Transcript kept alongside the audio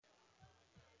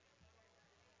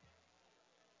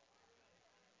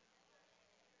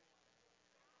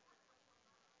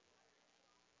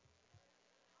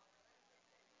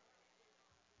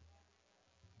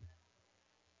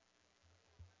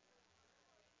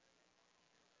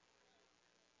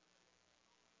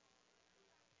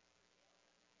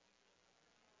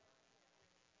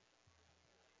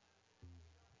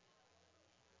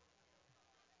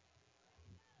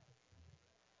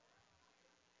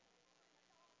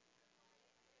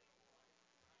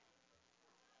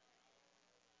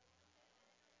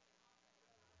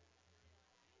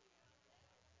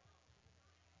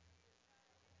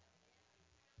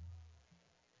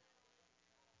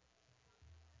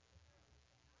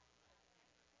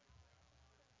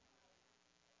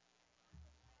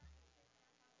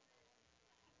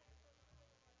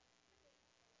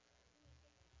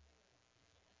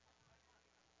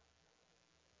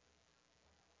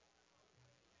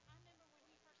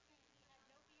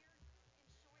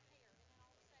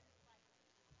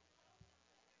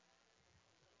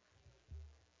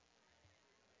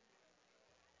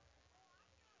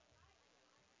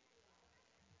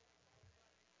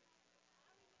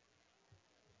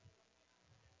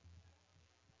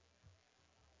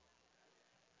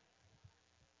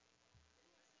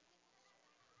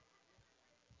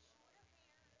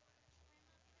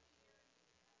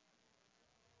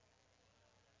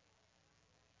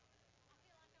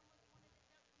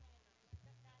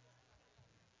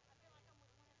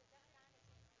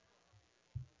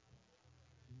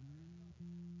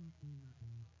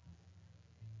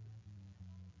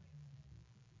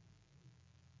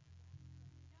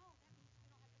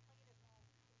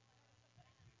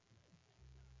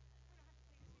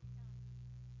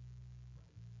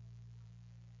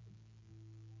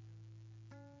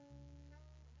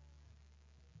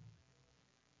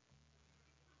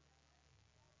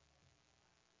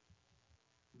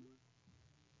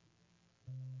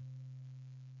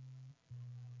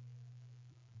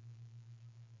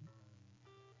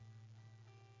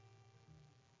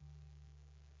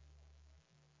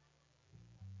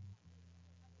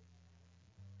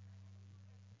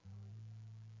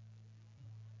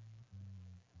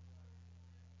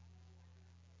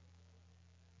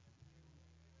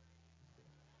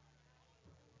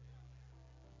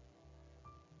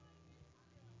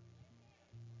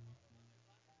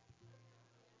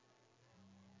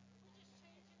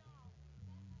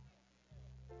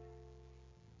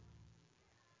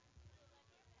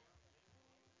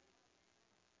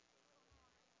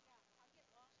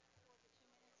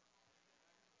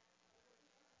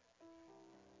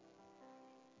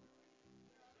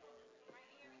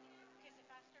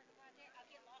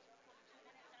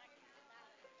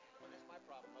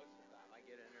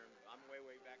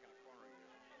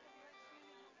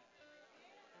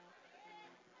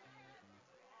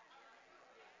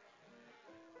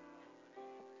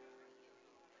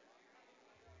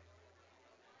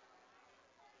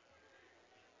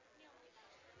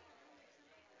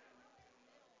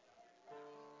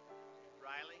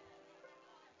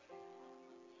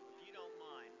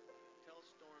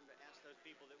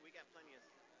Well, we got plenty of.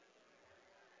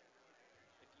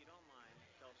 If you don't mind,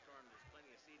 tell Storm there's plenty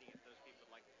of seating if those people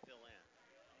would like to fill in.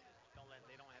 Just don't let.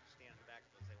 They don't have to stand in the back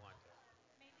unless they want to.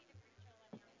 Maybe the pre-show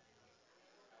one has to.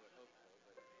 I would hope so,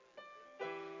 but.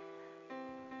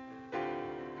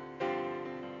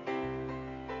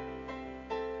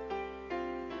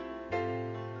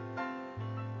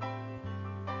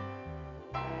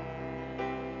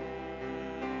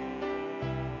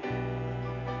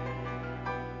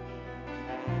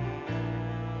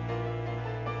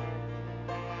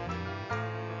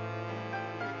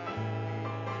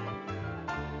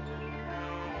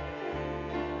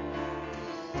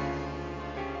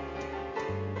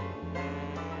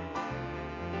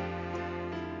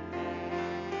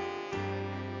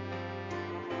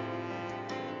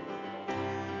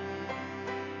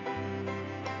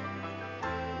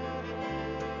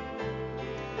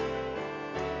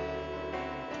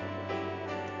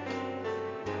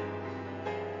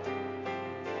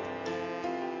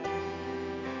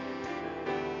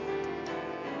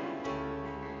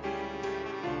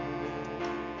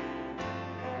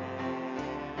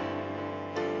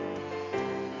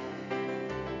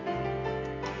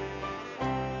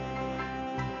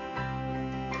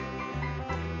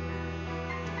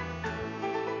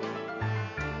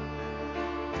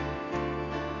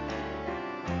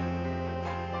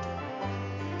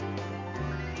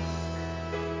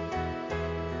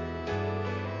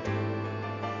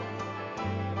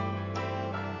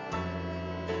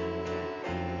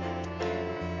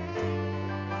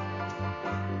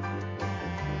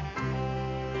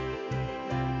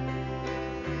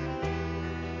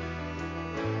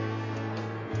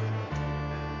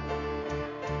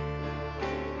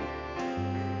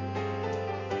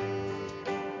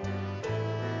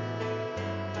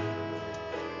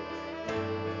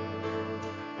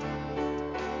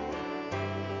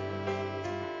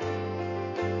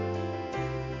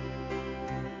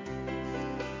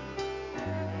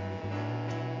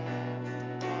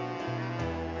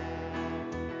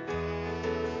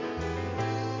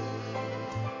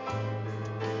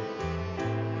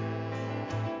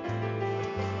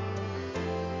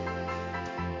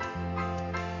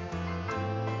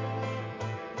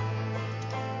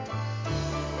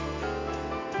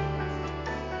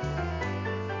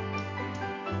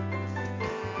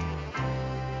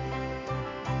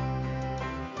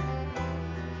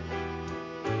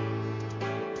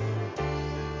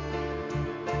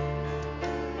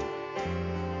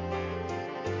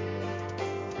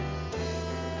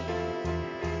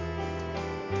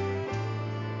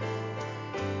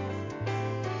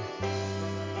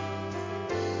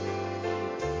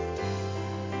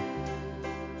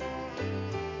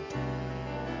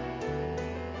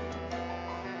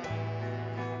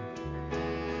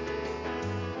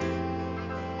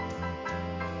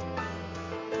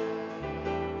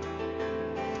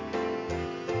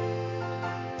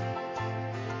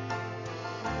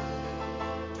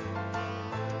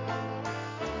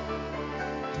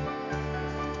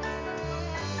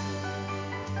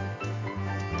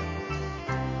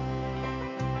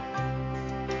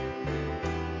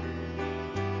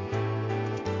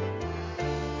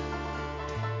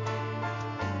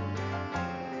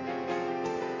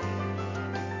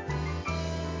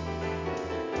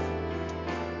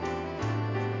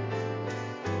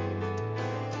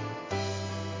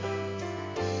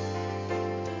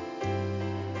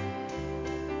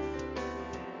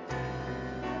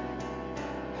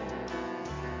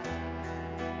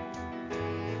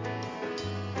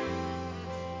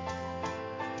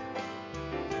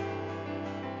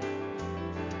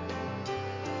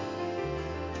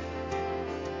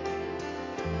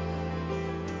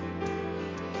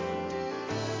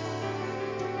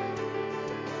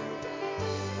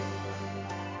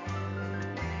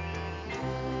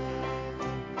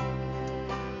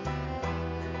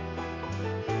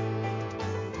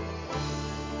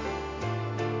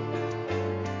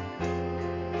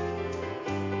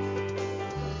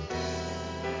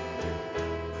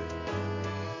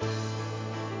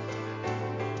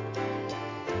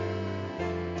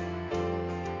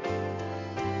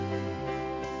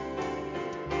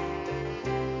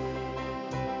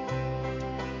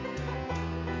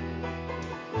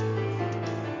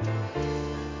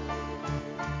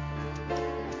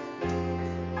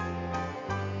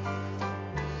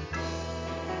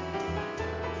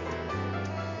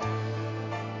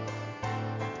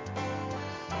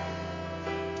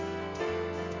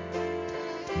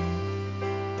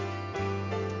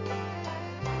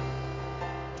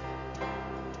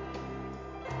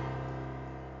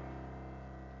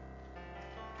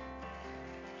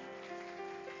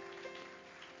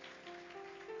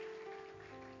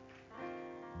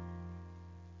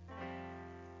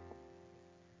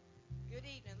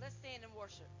 stand and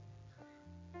worship.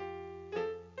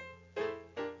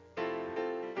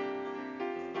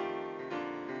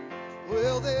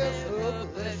 Well, there's a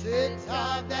blessed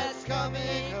time that's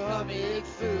coming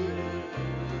soon.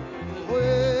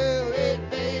 Well, it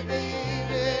may be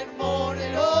even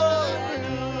morning or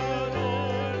noon.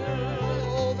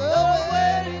 Oh, the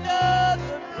wedding of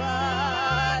the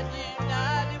bride,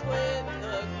 united with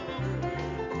the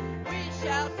groom. We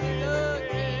shall see the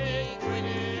King when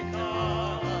he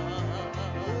comes.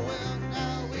 Well,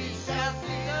 now we shall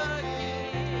see the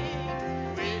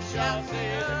King. We shall see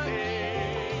the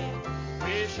King.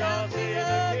 We shall see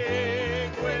the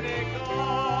King when he comes.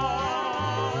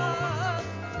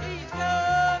 He's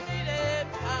coming in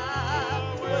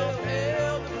power, will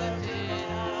hail the blessed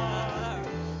hour.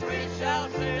 We shall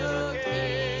see the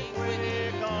King when he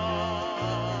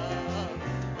comes.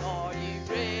 Are you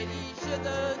ready? Should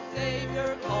the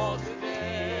Savior call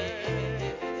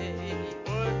today?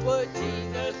 Would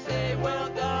Jesus say, well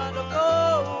done, or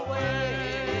go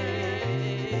away?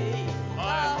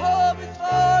 My hope is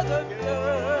for the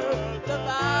pure, the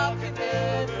vow can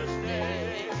never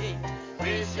stay.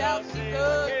 We shall see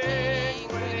the King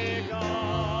when he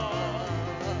comes.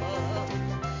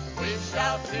 We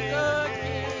shall see the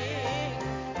King.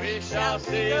 We shall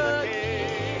see the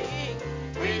King.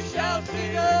 We shall see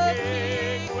the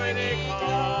King when he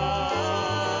comes.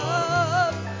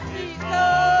 He's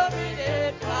coming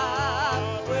in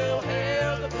power, we'll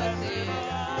hail the blessed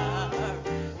hour.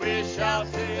 We shall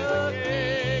see the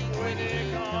King when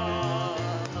he comes.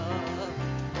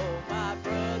 Oh, my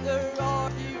brother,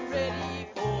 are you ready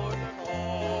for the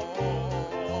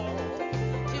call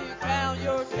to crown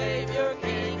your Savior,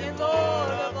 King and Lord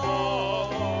of all?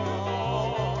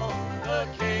 The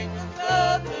kingdoms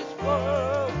of this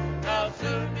world now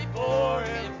soon before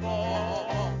him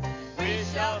fall. We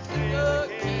shall see the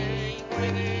King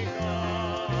when he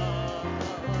comes.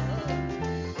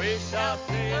 We shall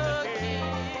see the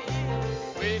King.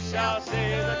 We shall see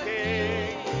the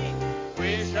King.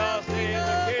 We shall see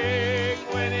the King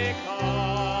when he comes.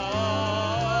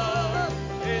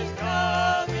 He's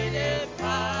coming in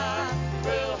power,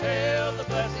 we'll hail the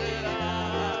blessed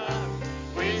hour.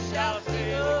 We shall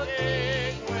see the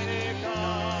King when he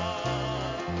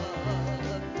comes.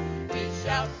 We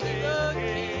shall see the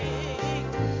King.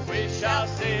 We shall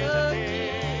see the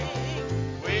King.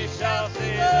 We shall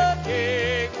see the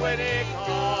King when he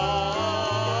comes.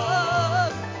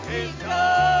 He's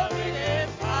coming in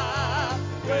power,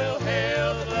 we'll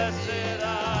hail the blessed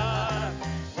hour.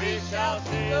 We shall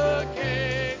see the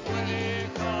King when he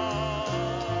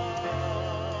comes.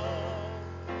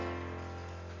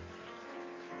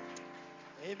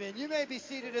 Amen. You may be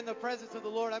seated in the presence of the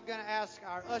Lord. I'm going to ask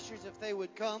our ushers if they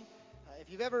would come. If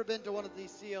you've ever been to one of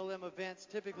these CLM events,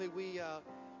 typically we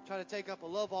try to take up a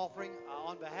love offering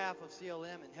on behalf of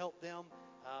CLM and help them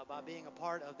by being a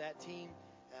part of that team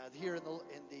here in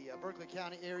the Berkeley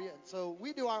County area. And so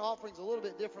we do our offerings a little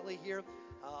bit differently here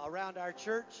around our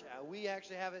church. We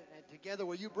actually have it together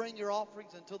where you bring your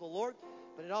offerings unto the Lord,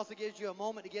 but it also gives you a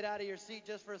moment to get out of your seat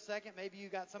just for a second. Maybe you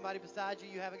got somebody beside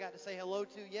you haven't got to say hello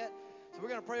to yet. So we're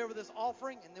going to pray over this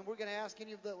offering, and then we're going to ask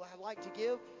any of the would like to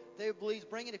give. They would please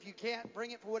bring it. If you can't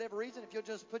bring it for whatever reason, if you'll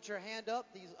just put your hand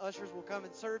up, these ushers will come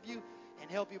and serve you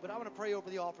and help you. But I want to pray over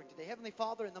the offering today. Heavenly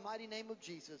Father, in the mighty name of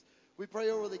Jesus, we pray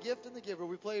over the gift and the giver.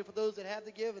 We pray for those that have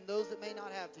to give and those that may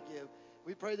not have to give.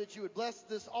 We pray that you would bless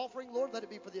this offering, Lord. Let it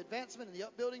be for the advancement and the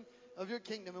upbuilding of your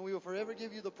kingdom. And we will forever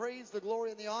give you the praise, the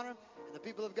glory, and the honor. And the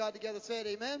people of God together said,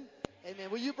 amen. Amen.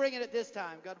 Will you bring it at this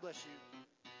time? God bless you.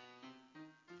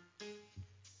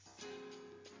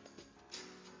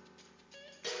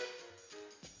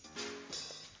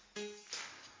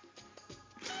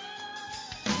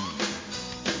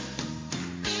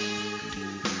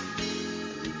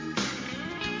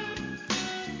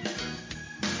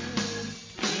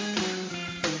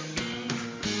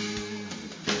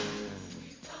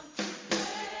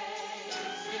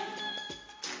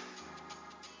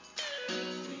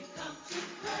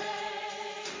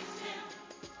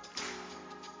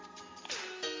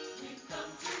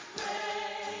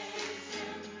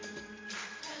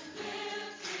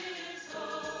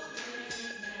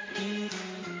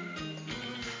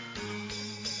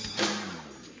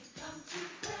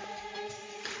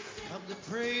 Come to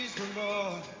praise the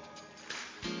Lord.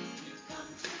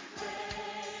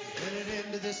 Headed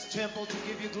into this temple to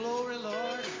give you glory,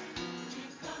 Lord.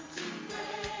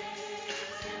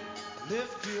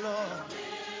 Lift you, Lord.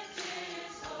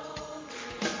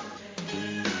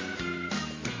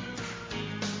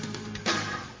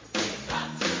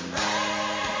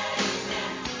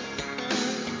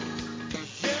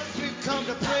 Yes, we've come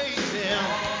to praise Him.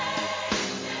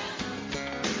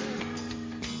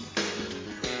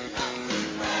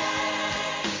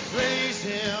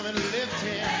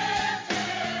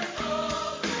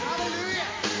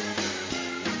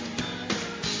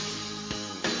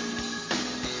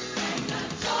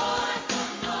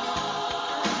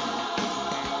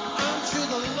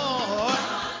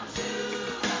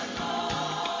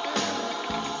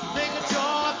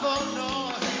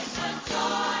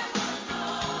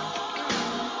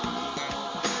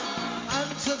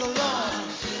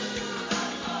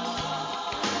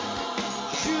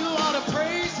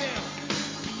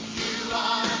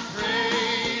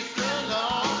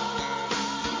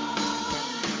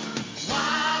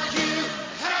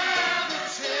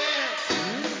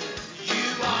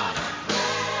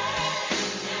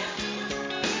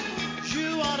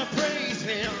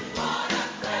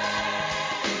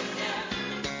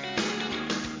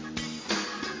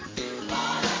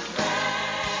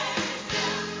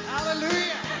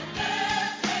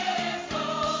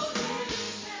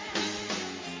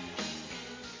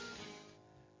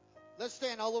 to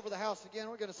stand all over the house again.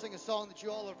 We're going to sing a song that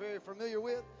you all are very familiar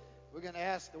with. We're going to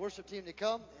ask the worship team to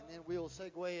come, and then we will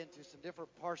segue into some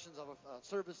different portions of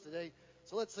service today.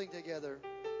 So let's sing together.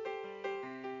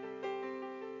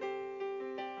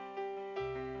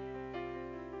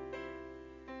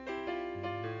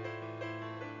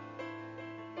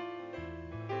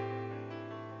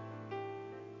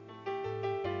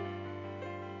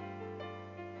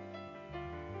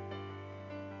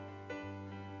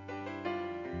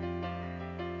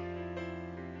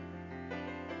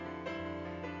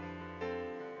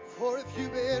 For if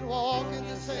you've been walking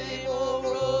the same old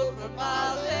road for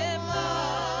miles and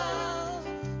miles,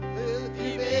 well, if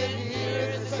you've been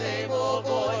hearing the same old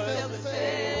voice and the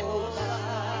same old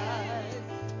lies,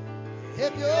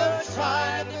 if you're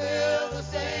trying to fill the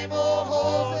same old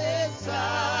holes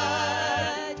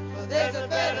inside, but there's a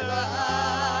better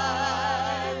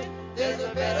life, there's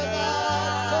a better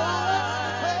life. So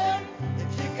let's declare, if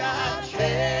you got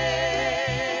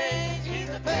change, he's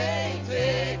a pain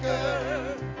taker.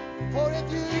 For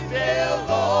if you feel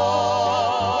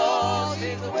lost,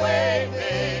 he's the way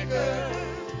maker.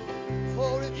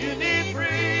 For if you need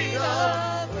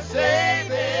freedom for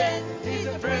saving, he's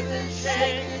a prison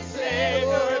shaking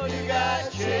savior. If you got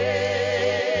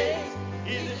chains,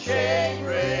 he's a chain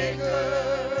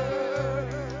breaker.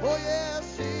 Oh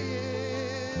yes, he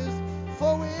is.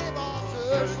 For we've all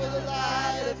searched for the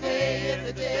light of day in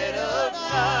the dead of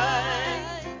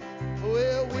night.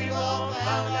 Well, we've all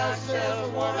found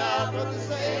ourselves worn out from the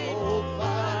same old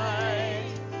fight.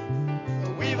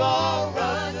 We've all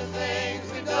run to things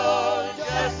we know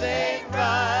just ain't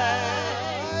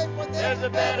right. But there's a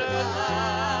better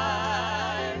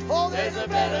life. Oh, there's a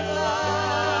better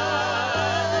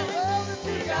life. Well, if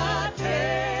you got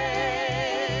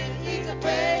change, he's a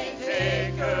pain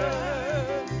taker.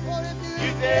 What if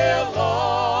you feel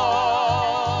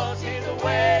lost, he's a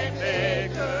way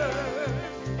maker.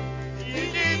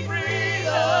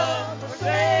 For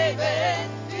saving,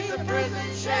 he's a prison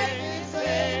shaking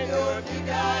savior. If you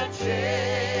got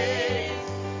chains,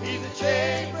 he's a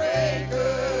chain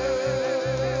breaker.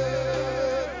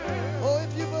 Oh,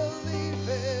 if you believe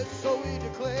it, so we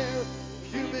declare.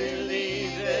 If you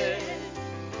believe it,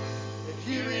 if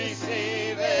you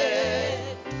receive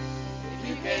it, if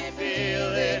you can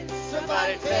feel it,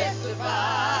 somebody testify.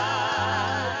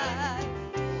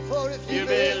 For if you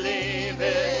believe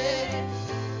it,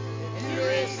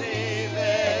 receive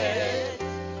it.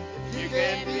 If you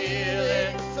can feel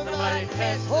it, somebody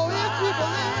testify. Oh, if you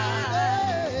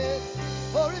believe it,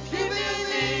 or if you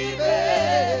believe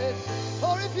it,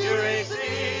 or if you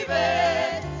receive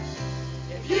it,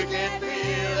 if you can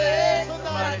feel it,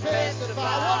 somebody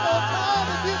testify. One more time,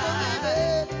 if you believe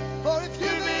it, or if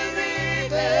you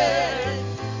believe it,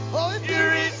 or if you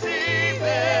receive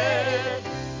it,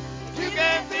 if you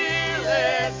can feel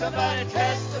it, somebody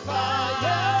testify.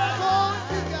 Yes, oh,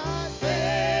 if you got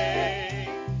pain,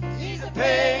 he's a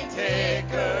pain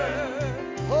taker.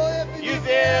 Oh, if you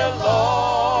feel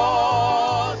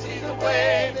lost, he's a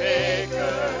way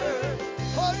maker.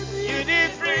 Oh, if you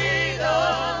need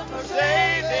freedom for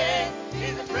saving,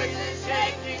 he's a prison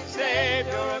shaking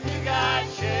savior. If you got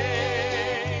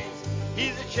chains,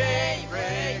 he's a chain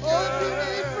breaker.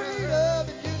 Oh,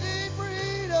 if you need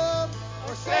freedom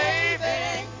for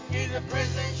saving, he's a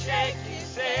prison shaking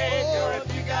savior.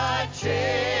 If you got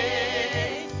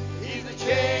chains, he's a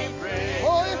chain breaker.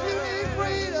 Oh, if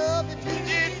you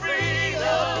need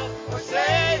freedom for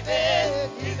saving,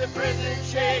 he's a prison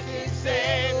shaking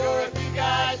savior. If you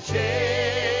got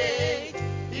chains,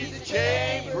 he's a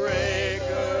chain breaker.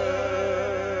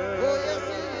 Oh, yes,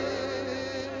 he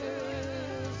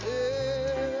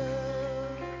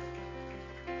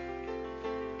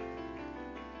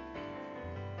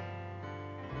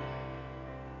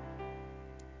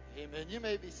is. Amen. You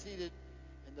may be seated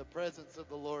in the presence of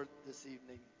the Lord this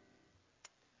evening.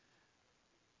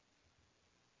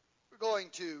 We're going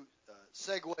to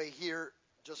segue here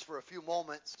just for a few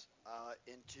moments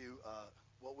into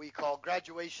what we call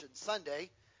Graduation Sunday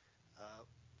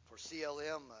for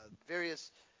CLM.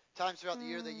 Various times throughout the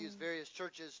year, they use various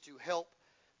churches to help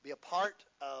be a part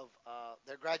of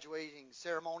their graduating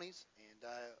ceremonies. And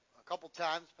a couple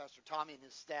times, Pastor Tommy and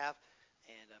his staff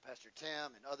and Pastor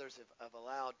Tim and others have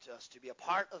allowed us to be a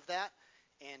part of that.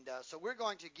 And so we're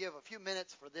going to give a few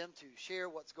minutes for them to share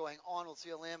what's going on with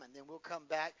CLM, and then we'll come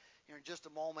back here in just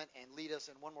a moment and lead us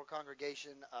in one more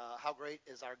congregation, How Great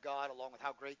is Our God, along with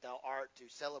How Great Thou Art, to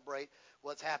celebrate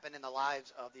what's happened in the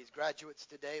lives of these graduates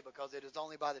today, because it is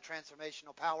only by the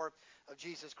transformational power of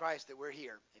Jesus Christ that we're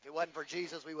here. If it wasn't for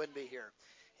Jesus, we wouldn't be here.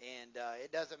 And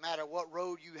it doesn't matter what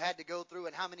road you had to go through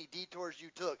and how many detours you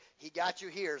took. He got you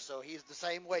here, so he's the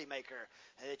same way maker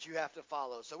that you have to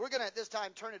follow. So we're going to at this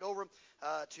time turn it over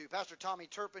to Pastor Tommy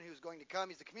Turpin, who's going to come.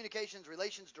 He's the Communications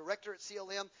Relations Director at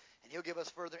CLM, and he'll give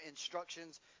us further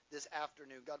instructions this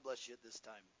afternoon. God bless you at this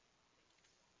time.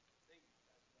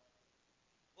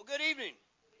 Well, good evening.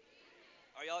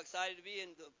 Are y'all excited to be in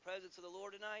the presence of the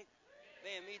Lord tonight?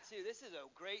 Man, me too. This is a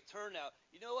great turnout.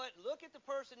 You know what? Look at the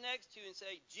person next to you and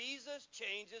say, Jesus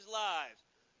changes lives.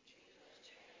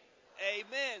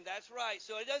 Amen. That's right.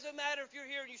 So it doesn't matter if you're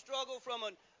here and you struggle from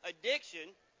an addiction.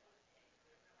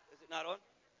 Is it not on?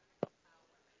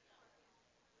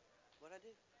 What'd I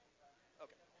do?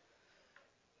 Okay.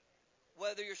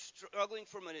 Whether you're struggling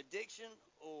from an addiction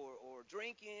or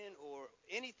drinking or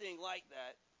anything like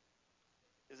that.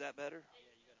 Is that better?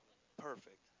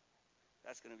 Perfect.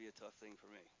 That's going to be a tough thing for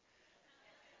me.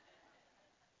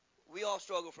 We all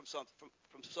struggle from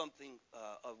something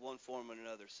of one form or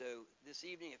another. So this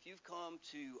evening, if you've come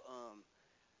to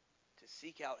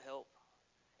seek out help,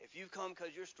 if you've come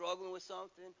because you're struggling with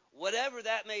something, whatever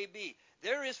that may be,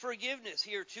 there is forgiveness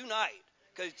here tonight.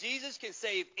 Because Jesus can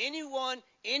save anyone,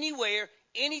 anywhere,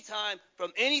 anytime,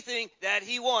 from anything that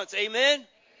he wants. Amen?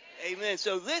 Amen.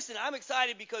 So listen, I'm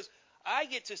excited because I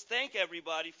get to thank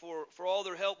everybody for all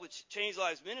their help with Change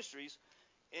Lives Ministries.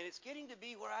 And it's getting to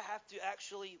be where I have to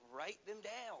actually write them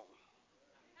down.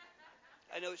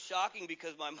 I know it's shocking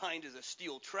because my mind is a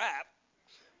steel trap.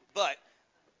 But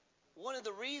one of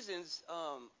the reasons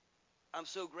I'm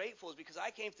so grateful is because I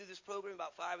came through this program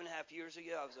about 5.5 years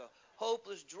ago. I was a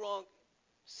hopeless, drunk,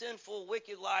 sinful,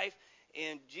 wicked life.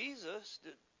 And Jesus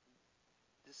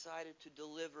decided to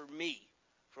deliver me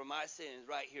from my sins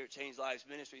right here at Change Lives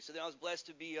Ministry. So then I was blessed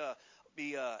to be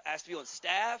asked to be on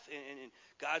staff, and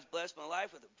God's blessed my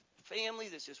life with a family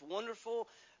that's just wonderful,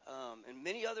 and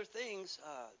many other things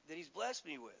that he's blessed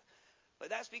me with. But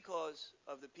that's because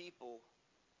of the people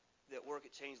that work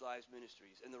at Change Lives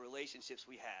Ministries and the relationships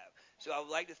we have. So I would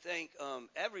like to thank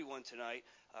everyone tonight.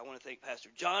 I want to thank Pastor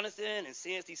Jonathan and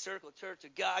Sandy Circle Church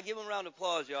of God. Give them a round of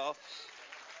applause, y'all.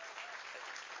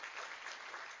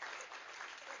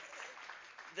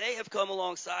 They have come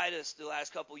alongside us the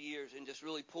last couple years and just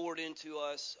really poured into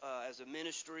us as a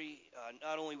ministry,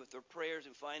 not only with their prayers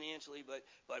and financially, but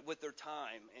with their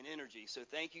time and energy. So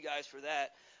thank you guys for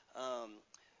that.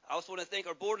 I also want to thank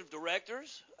our board of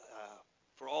directors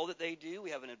for all that they do.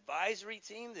 We have an advisory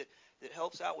team that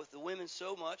helps out with the women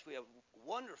so much. We have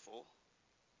wonderful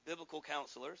biblical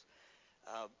counselors.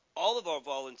 All of our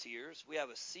volunteers. We have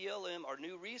a CLM, our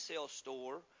new resale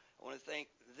store. I want to thank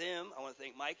them. I want to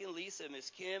thank Mike and Lisa, Miss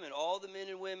Kim, and all the men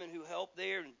and women who helped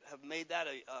there and have made that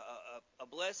a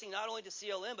blessing, not only to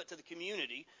CLM, but to the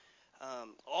community.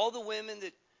 All the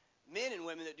men and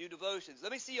women that do devotions.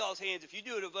 Let me see y'all's hands. If you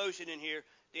do a devotion in here,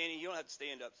 Danny, you don't have to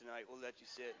stand up tonight. We'll let you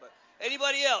sit. But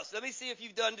anybody else, let me see if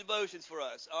you've done devotions for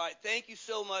us. All right, thank you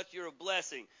so much. You're a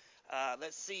blessing.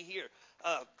 Let's see here.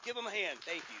 Give them a hand.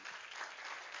 Thank you.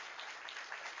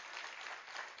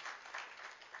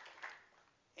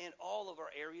 And all of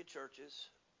our area churches,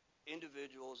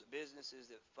 individuals, businesses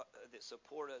that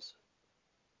support us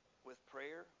with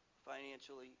prayer,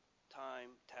 financially,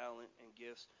 time, talent, and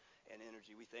gifts and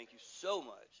energy. We thank you so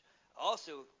much.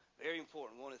 Also, very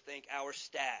important, we want to thank our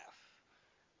staff,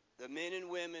 the men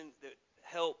and women that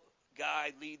help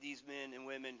guide, lead these men and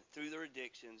women through their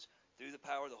addictions, through the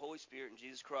power of the Holy Spirit and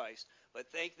Jesus Christ.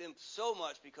 But thank them so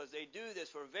much because they do this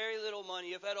for very little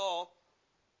money, if at all.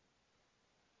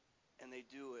 And they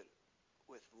do it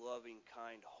with loving,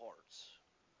 kind hearts.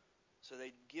 So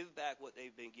they give back what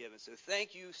they've been given. So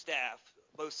thank you, staff,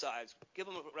 both sides. Give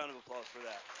them a round of applause for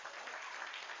that.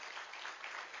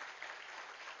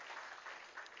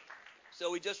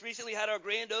 So we just recently had our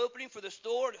grand opening for the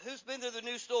store. Who's been to the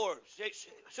new store?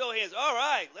 Show of hands. All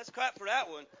right, let's clap for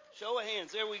that one. Show of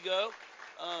hands. There we go.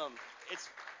 It's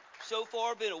so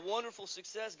far been a wonderful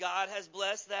success. God has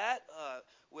blessed that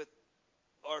with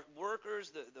our workers,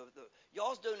 the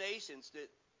y'all's donations that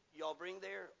y'all bring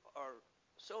there are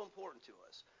so important to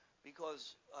us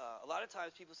because a lot of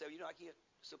times people say, I can't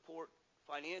support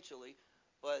financially,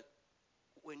 but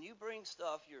when you bring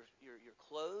stuff, your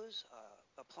clothes,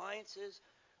 appliances,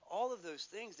 all of those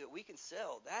things that we can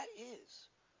sell, that is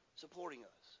supporting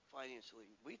us financially.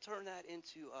 We turn that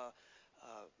into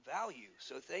value.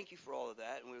 So thank you for all of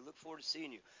that, and we look forward to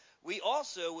seeing you. We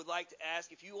also would like to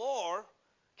ask if you are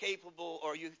capable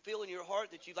or you feel in your heart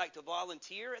that you'd like to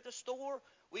volunteer at the store,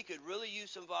 we could really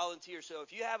use some volunteers. So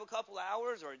if you have a couple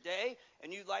hours or a day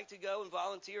and you'd like to go and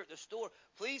volunteer at the store,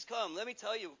 please come. Let me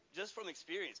tell you, just from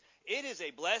experience, it is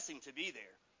a blessing to be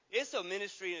there. It's a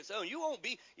ministry in its own. You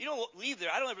don't leave there.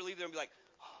 I don't ever leave there and be like,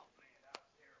 oh man, that was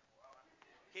terrible.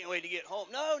 Can't wait to get home.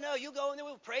 No, you go in there.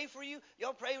 We'll pray for you.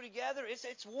 Y'all pray together.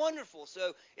 It's wonderful.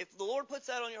 So if the Lord puts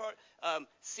that on your heart,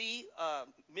 see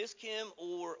Miss Kim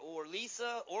or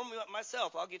Lisa or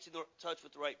myself. I'll get you in touch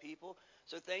with the right people.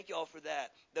 So thank y'all for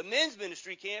that. The men's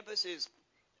ministry campus is,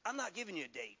 I'm not giving you a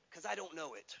date because I don't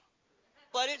know it.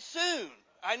 But it's soon.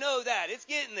 I know that. It's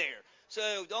getting there.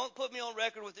 So don't put me on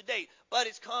record with the date. But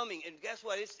it's coming. And guess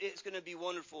what? It's going to be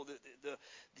wonderful.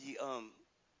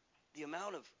 The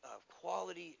amount of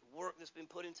quality work that's been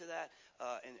put into that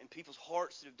and people's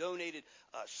hearts that have donated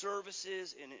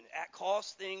services and at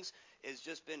cost things has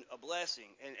just been a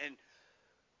blessing. And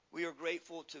we are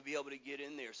grateful to be able to get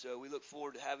in there. So we look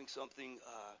forward to having something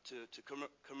to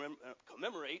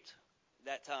commemorate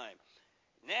that time.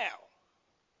 Now,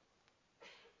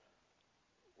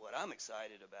 what I'm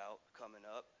excited about coming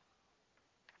up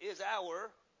is our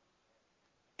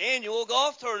annual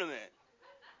golf tournament.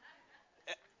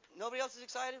 Nobody else is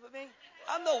excited but me?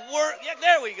 I'm the worst. Yeah,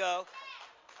 there we go.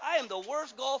 I am the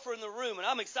worst golfer in the room, and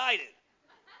I'm excited.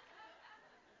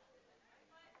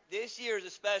 This year is a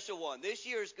special one. This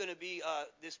year is going to be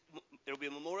there will be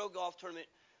a memorial golf tournament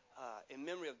in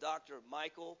memory of Dr.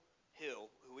 Michael Hill,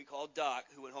 who we call Doc,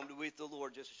 who went home to be with the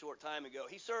Lord just a short time ago.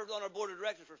 He served on our board of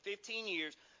directors for 15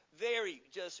 years. Very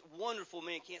just wonderful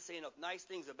man. Can't say enough nice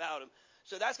things about him.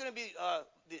 So that's going to be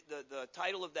the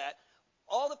title of that.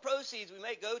 All the proceeds we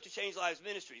make go to Change Lives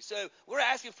Ministry. So we're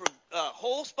asking for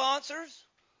whole sponsors.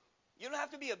 You don't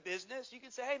have to be a business. You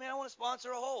can say, hey, man, I want to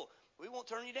sponsor a hole. We won't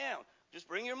turn you down. Just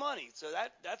bring your money. So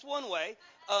that's one way.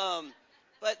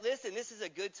 But listen, this is a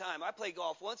good time. I play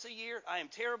golf once a year. I am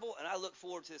terrible, and I look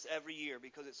forward to this every year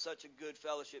because it's such a good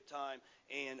fellowship time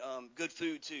and good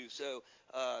food too. So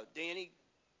Danny,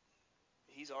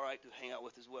 he's all right to hang out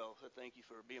with as well. So thank you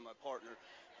for being my partner.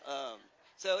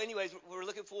 So anyways, we're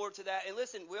looking forward to that. And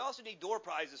listen, we also need door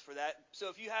prizes for that. So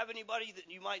if you have anybody that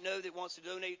you might know that wants to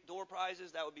donate door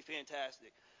prizes, that would be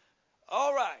fantastic.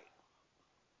 All right.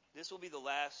 This will be the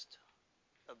last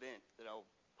event that I'll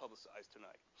publicize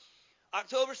tonight.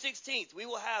 October 16th, we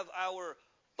will have our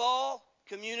Fall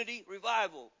Community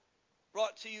Revival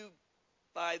brought to you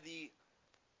by the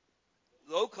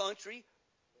Low Country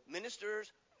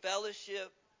Ministers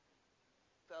Fellowship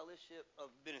of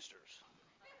Ministers.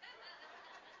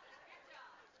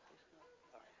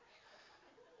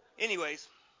 Anyways,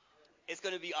 it's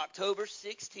going to be October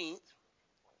 16th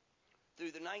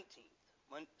through the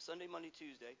 19th, Sunday, Monday,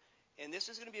 Tuesday. And this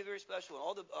is going to be a very special one.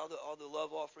 All the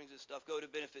love offerings and stuff go to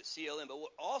benefit CLM. But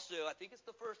also, I think it's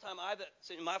the first time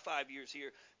in my 5 years here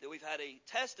that we've had a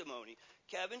testimony.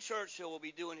 Kevin Churchill will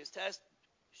be doing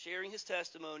sharing his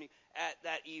testimony at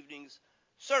that evening's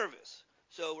service.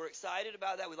 So we're excited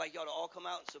about that. We'd like y'all to all come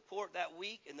out and support that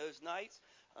week and those nights.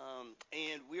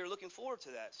 And we are looking forward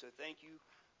to that. So thank you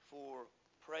for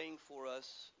praying for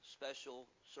us, special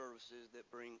services that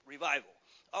bring revival.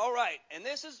 All right, and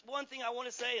this is one thing I want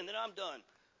to say, and then I'm done,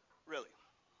 really.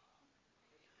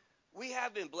 We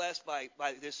have been blessed by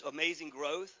this amazing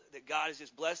growth that God has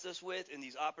just blessed us with and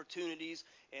these opportunities,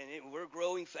 and we're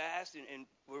growing fast, and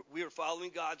we are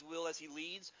following God's will as he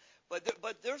leads.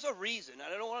 But there's a reason, and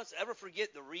I don't want us to ever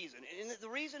forget the reason. And the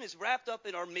reason is wrapped up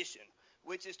in our mission,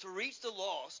 which is to reach the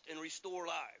lost and restore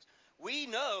lives. We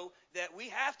know that we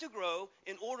have to grow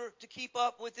in order to keep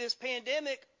up with this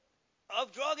pandemic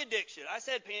of drug addiction. I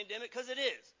said pandemic because it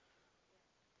is.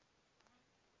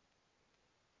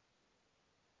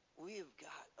 We have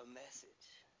got a message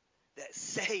that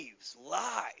saves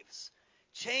lives,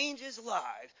 changes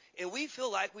lives, and we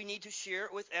feel like we need to share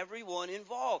it with everyone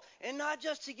involved. And not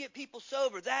just to get people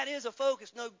sober. That is a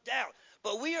focus, no doubt.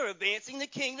 But we are advancing the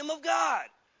kingdom of God.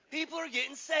 People are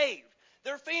getting saved.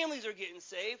 Their families are getting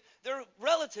saved. Their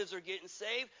relatives are getting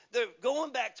saved. They're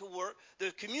going back to work.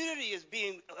 The community is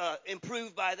being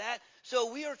improved by that.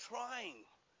 So we are trying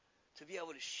to be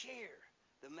able to share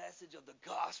the message of the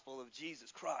gospel of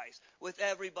Jesus Christ with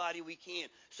everybody we can.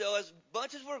 So as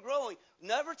much as we're growing,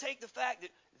 never take the fact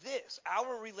that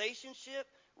our relationship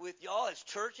with y'all as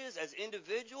churches, as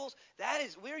individuals,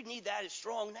 we need that as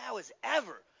strong now as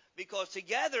ever. Because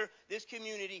together, this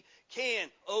community can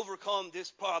overcome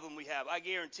this problem we have. I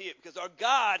guarantee it. Because our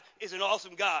God is an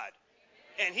awesome God.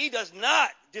 And he does not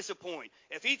disappoint.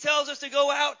 If he tells us to go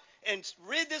out and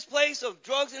rid this place of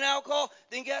drugs and alcohol,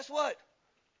 then guess what?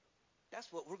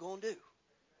 That's what we're going to do.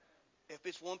 If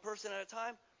it's one person at a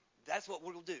time, that's what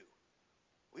we're going to do.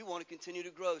 We want to continue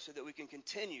to grow so that we can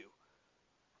continue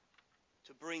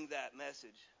to bring that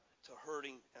message to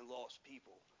hurting and lost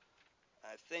people.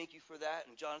 I thank you for that.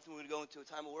 And Jonathan, we're going to go into a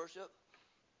time of worship.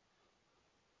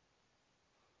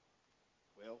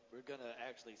 Well, we're going to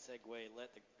actually segue and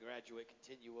let the graduate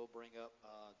continue. We'll bring up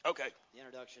Okay. the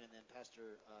introduction, and then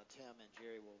Pastor Tim and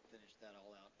Jerry will finish that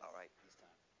all out. All right. This time.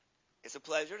 It's a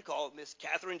pleasure to call Miss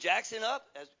Catherine Jackson up.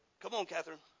 Come on,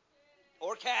 Catherine.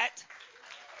 Or Kat.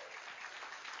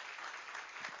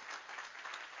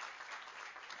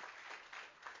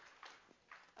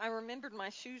 I remembered my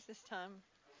shoes this time.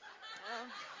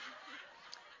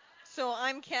 So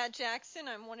I'm Kat Jackson.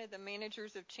 I'm one of the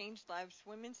managers of Changed Lives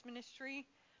Women's Ministry.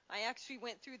 I actually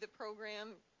went through the program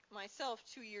myself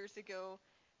 2 years ago,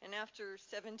 and after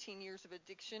 17 years of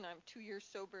addiction, I'm 2 years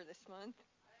sober this month.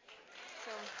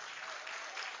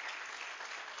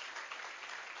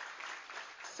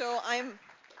 So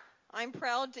I'm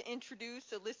proud to introduce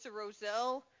Alyssa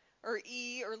Roselle, or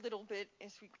E, or Little Bit,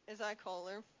 as I call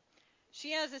her.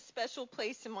 She has a special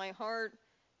place in my heart.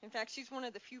 In fact, she's one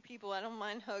of the few people I don't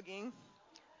mind hugging.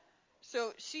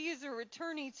 So she is a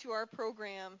returnee to our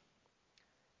program.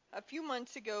 A few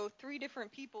months ago, 3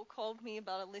 different people called me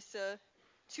about Alyssa,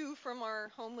 2 from our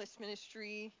homeless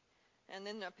ministry, and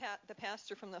then the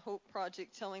pastor from the Hope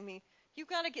Project telling me, "You've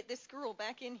got to get this girl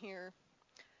back in here."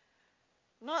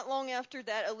 Not long after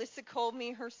that, Alyssa called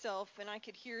me herself, and I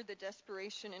could hear the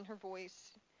desperation in her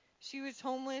voice. She was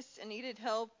homeless and needed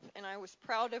help, and I was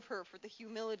proud of her for the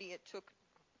humility it took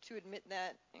to admit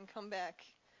that and come back.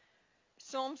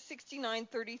 Psalm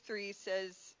 69:33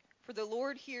 says, "For the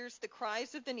Lord hears the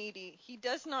cries of the needy. He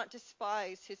does not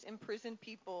despise his imprisoned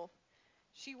people."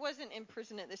 She wasn't in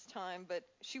prison at this time, but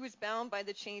she was bound by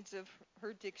the chains of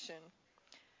her addiction.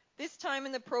 This time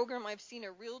in the program, I've seen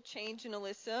a real change in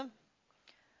Alyssa.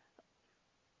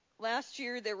 Last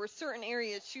year, there were certain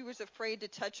areas she was afraid to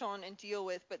touch on and deal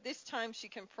with, but this time she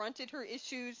confronted her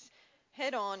issues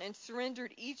head on and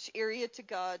surrendered each area to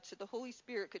God so the Holy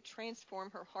Spirit could transform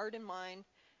her heart and mind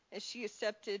as she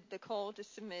accepted the call to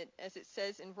submit, as it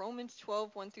says in Romans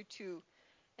 12:1-2.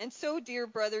 "And so, dear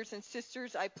brothers and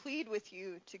sisters, I plead with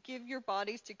you to give your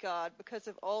bodies to God because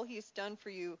of all he has done for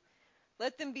you.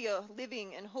 Let them be a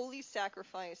living and holy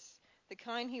sacrifice, the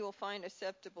kind he will find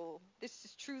acceptable. This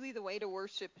is truly the way to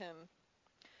worship him.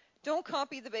 Don't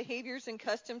copy the behaviors and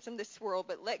customs of this world,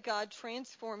 but let God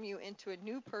transform you into a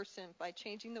new person by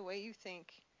changing the way you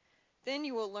think. Then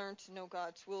you will learn to know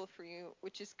God's will for you,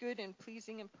 which is good and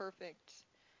pleasing and perfect."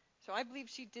 So I believe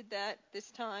she did that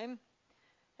this time,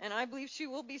 and I believe she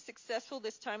will be successful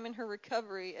this time in her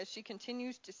recovery as she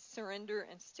continues to surrender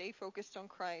and stay focused on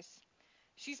Christ.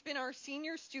 She's been our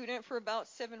senior student for about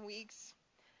 7 weeks,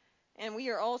 and we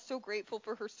are all so grateful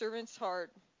for her servant's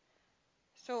heart.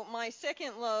 So my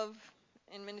second love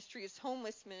in ministry is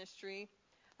homeless ministry.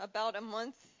 About a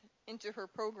month into her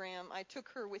program, I took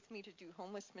her with me to do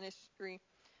homeless ministry.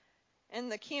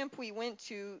 And the camp we went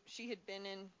to, she had been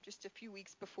in just a few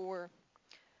weeks before.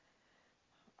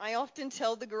 I often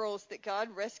tell the girls that God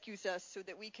rescues us so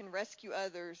that we can rescue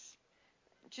others.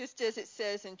 Just as it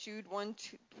says in Jude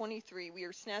 1:23, we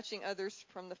are snatching others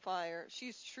from the fire. She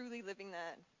is truly living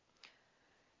that.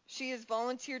 She has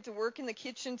volunteered to work in the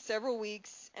kitchen several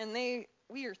weeks, and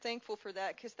we are thankful for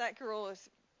that because that girl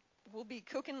will be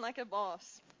cooking like a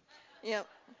boss. Yep.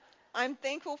 I'm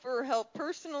thankful for her help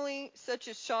personally, such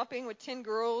as shopping with 10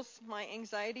 girls. My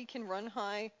anxiety can run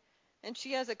high, and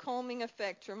she has a calming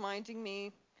effect, reminding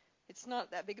me it's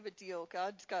not that big of a deal.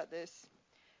 God's got this.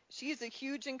 She is a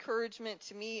huge encouragement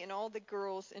to me and all the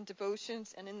girls in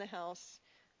devotions and in the house.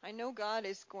 I know God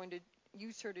is going to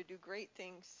use her to do great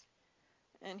things,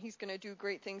 and he's going to do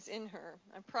great things in her.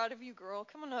 I'm proud of you, girl.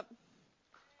 Come on up.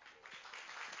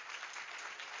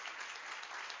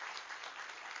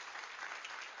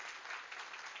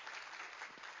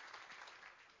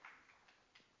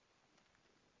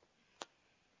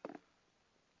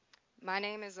 My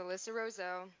name is Alyssa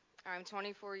Roselle. I'm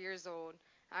 24 years old.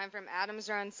 I'm from Adams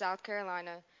Run, South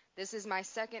Carolina. This is my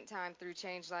second time through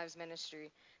Changed Lives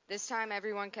Ministry. This time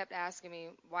everyone kept asking me,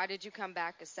 "Why did you come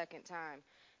back a second time?"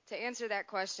 To answer that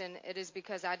question, it is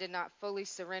because I did not fully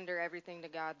surrender everything to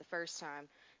God the first time.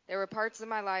 There were parts of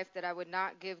my life that I would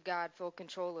not give God full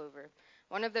control over.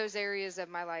 One of those areas of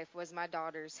my life was my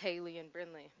daughters, Haley and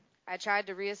Brinley. I tried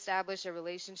to reestablish a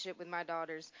relationship with my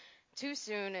daughters too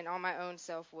soon and on my own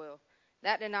self-will.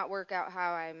 That did not work out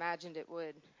how I imagined it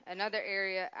would. Another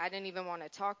area I didn't even want to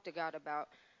talk to God about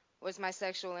was my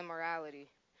sexual immorality.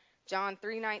 John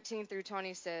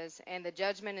 3:19-20 says, "And the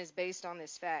judgment is based on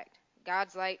this fact.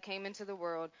 God's light came into the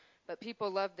world, but people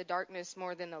loved the darkness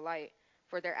more than the light,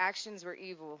 for their actions were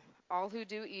evil. All who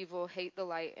do evil hate the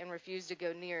light and refuse to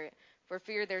go near it, for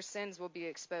fear their sins will be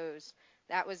exposed."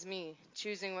 That was me,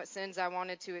 choosing what sins I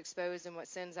wanted to expose and what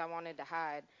sins I wanted to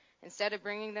hide. Instead of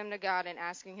bringing them to God and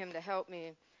asking him to help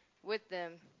me with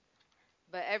them,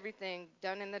 but everything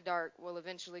done in the dark will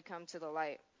eventually come to the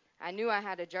light. I knew I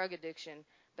had a drug addiction,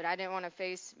 but I didn't want to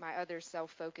face my other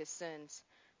self-focused sins.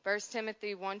 1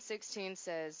 Timothy 1:16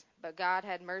 says, "But God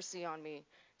had mercy on me,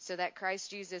 so that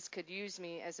Christ Jesus could use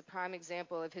me as a prime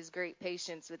example of his great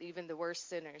patience with even the worst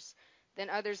sinners. Then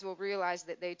others will realize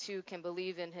that they too can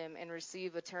believe in him and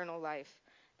receive eternal life."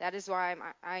 That is why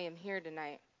I am here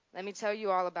tonight. Let me tell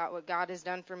you all about what God has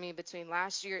done for me between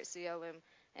last year at CLM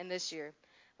and this year.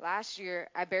 Last year,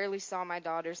 I barely saw my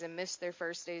daughters and missed their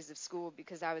first days of school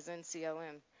because I was in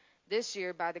CLM. This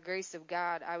year, by the grace of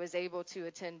God, I was able to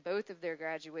attend both of their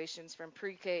graduations from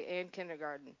pre-K and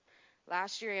kindergarten.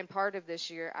 Last year and part of this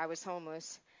year, I was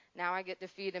homeless. Now I get to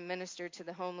feed and minister to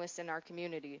the homeless in our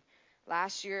community.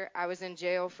 Last year, I was in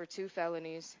jail for 2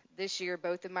 felonies. This year,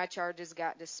 both of my charges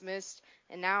got dismissed,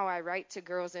 and now I write to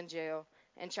girls in jail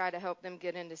and try to help them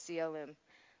get into CLM.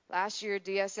 Last year,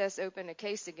 DSS opened a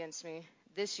case against me.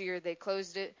 This year, they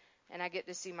closed it, and I get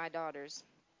to see my daughters.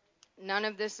 None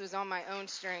of this was on my own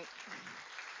strength.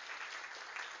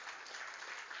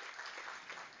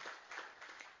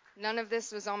 None of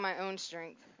this was on my own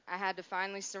strength. I had to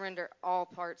finally surrender all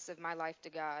parts of my life to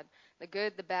God, the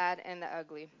good, the bad, and the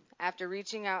ugly. After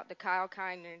reaching out to Kyle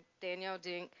Kiner, Danielle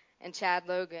Dink, and Chad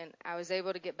Logan, I was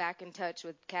able to get back in touch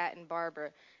with Kat and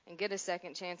Barbara and get a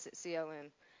second chance at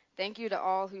CLM. Thank you to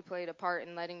all who played a part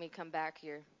in letting me come back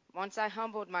here. Once I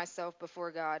humbled myself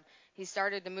before God, he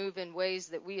started to move in ways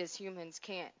that we as humans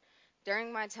can't.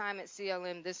 During my time at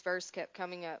CLM, this verse kept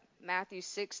coming up. Matthew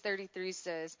 6:33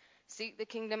 says, "Seek the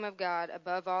kingdom of God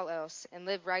above all else and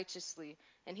live righteously,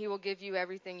 and he will give you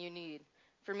everything you need."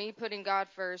 For me, putting God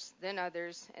first, then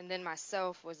others, and then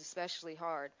myself was especially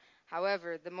hard.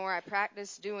 However, the more I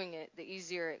practiced doing it, the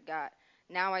easier it got.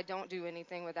 Now I don't do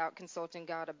anything without consulting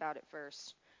God about it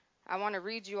first. I want to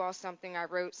read you all something I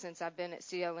wrote since I've been at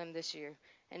CLM this year.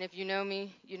 And if you know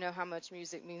me, you know how much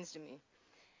music means to me.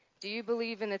 Do you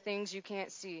believe in the things you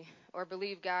can't see, or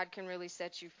believe God can really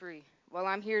set you free? Well,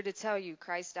 I'm here to tell you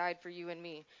Christ died for you and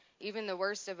me. Even the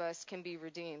worst of us can be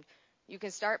redeemed. You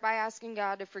can start by asking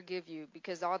God to forgive you,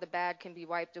 because all the bad can be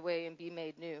wiped away and be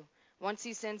made new. Once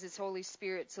he sends his Holy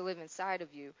Spirit to live inside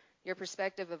of you, your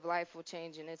perspective of life will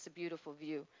change, and it's a beautiful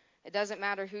view. It doesn't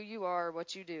matter who you are or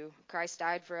what you do. Christ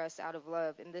died for us out of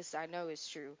love, and this I know is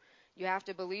true. You have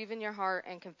to believe in your heart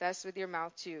and confess with your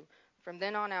mouth too. From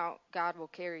then on out, God will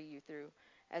carry you through.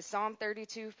 As Psalm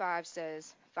 32:5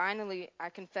 says, "Finally, I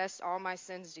confessed all my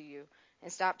sins to you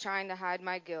and stopped trying to hide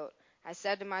my guilt. I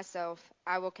said to myself,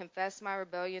 I will confess my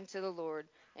rebellion to the Lord,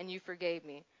 and you forgave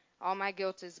me. All my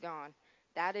guilt is gone."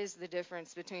 That is the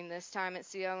difference between this time at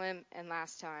CLM and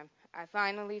last time. I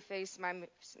finally faced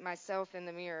myself in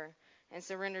the mirror and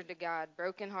surrendered to God,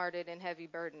 brokenhearted and heavy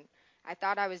burdened. I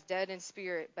thought I was dead in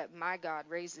spirit, but my God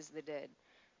raises the dead.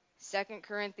 2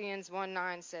 Corinthians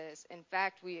 1:9 says, "In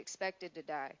fact, we expected to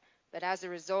die, but as a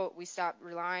result, we stopped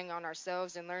relying on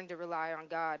ourselves and learned to rely on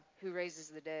God, who raises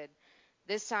the dead."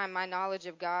 This time, my knowledge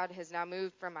of God has now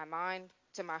moved from my mind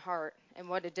to my heart, and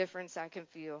what a difference I can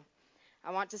feel. I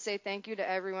want to say thank you to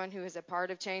everyone who is a part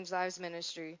of Change Lives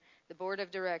Ministry, the board of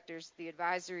directors, the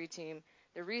advisory team,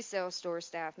 the resale store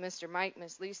staff, Mr. Mike,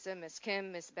 Miss Lisa, Miss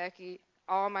Kim, Miss Becky,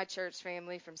 all my church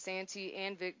family from Santee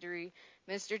and Victory,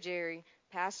 Mr. Jerry,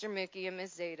 Pastor Mickey and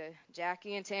Miss Zeta,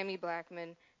 Jackie and Tammy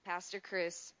Blackman, Pastor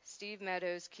Chris, Steve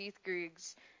Meadows, Keith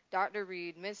Griggs, Dr.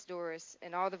 Reed, Miss Doris,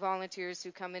 and all the volunteers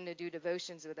who come in to do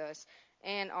devotions with us,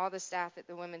 and all the staff at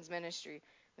the women's ministry,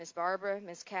 Miss Barbara,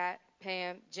 Miss Kat,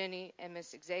 Pam, Jenny, and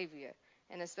Miss Xavier.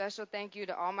 And a special thank you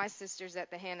to all my sisters at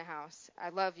the Hannah House. I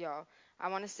love y'all. I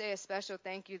want to say a special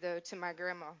thank you, though, to my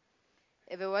grandma.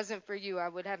 If it wasn't for you, I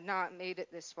would have not made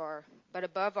it this far. But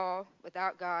above all,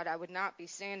 without God, I would not be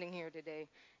standing here today.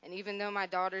 And even though my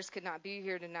daughters could not be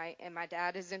here tonight and my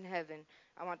dad is in heaven,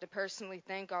 I want to personally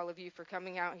thank all of you for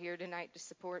coming out here tonight to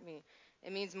support me.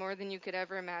 It means more than you could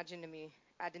ever imagine to me.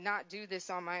 I did not do this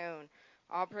on my own.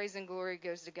 All praise and glory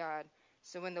goes to God.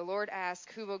 So when the Lord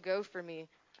asks, "Who will go for me?"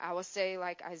 I will say,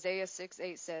 like Isaiah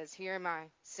 6:8 says, "Here am I,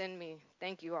 send me."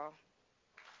 Thank you all.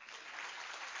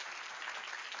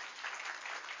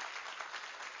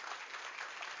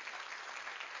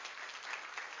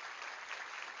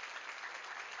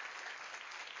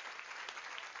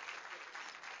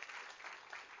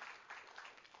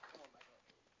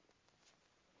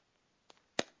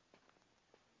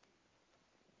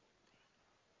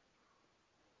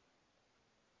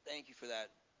 Thank you for that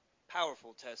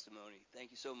powerful testimony. Thank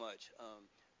you so much.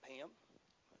 Pam,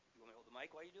 you want me to hold the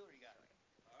mic while you do it, or you got it?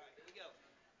 All right, here we go.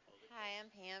 Hi, I'm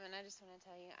Pam, and I just want to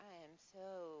tell you I am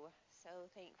so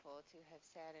thankful to have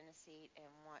sat in a seat and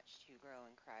watched you grow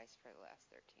in Christ for the last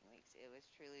 13 weeks. It was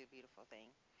truly a beautiful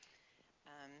thing.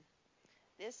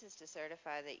 This is to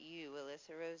certify that you,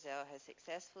 Alyssa Roselle, has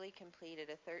successfully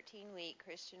completed a 13-week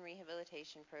Christian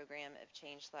rehabilitation program of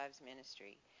Changed Lives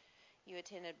Ministry. You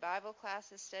attended Bible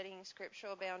classes studying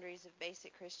scriptural boundaries of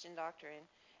basic Christian doctrine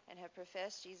and have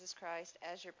professed Jesus Christ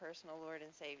as your personal Lord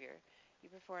and Savior. You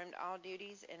performed all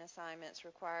duties and assignments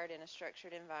required in a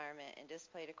structured environment and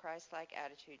displayed a Christ-like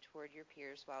attitude toward your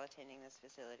peers while attending this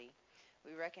facility.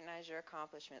 We recognize your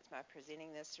accomplishments by presenting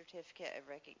this certificate of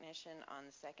recognition on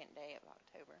the second day of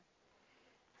October.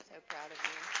 So proud of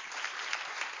you.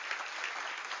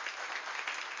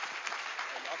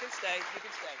 Y'all can stay. You can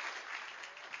stay.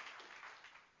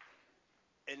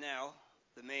 And now,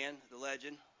 the man, the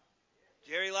legend,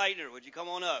 Jerry Leitner, would you come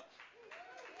on up?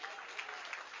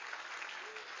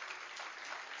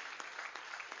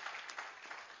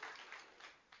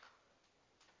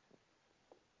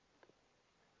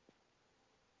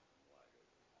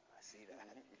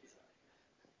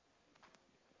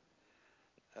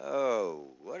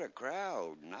 Oh, what a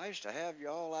crowd. Nice to have you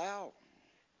all out.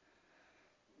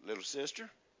 Little sister,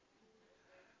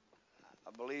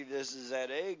 I believe this is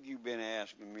that egg you've been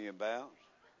asking me about.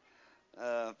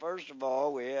 First of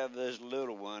all, we have this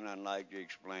little one I'd like to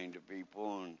explain to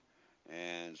people,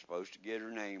 and supposed to get her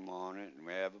name on it, and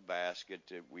we have a basket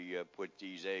that we put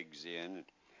these eggs in,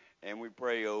 and we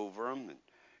pray over them,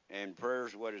 and prayer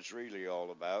is what it's really all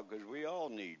about, because we all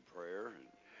need prayer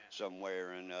some way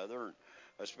or another,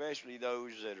 especially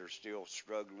those that are still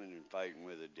struggling and fighting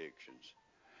with addictions.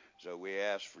 So we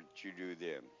ask that you do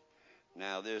them.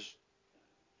 Now this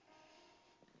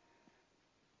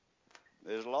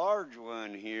large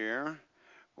one here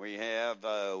we have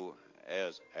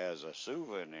as a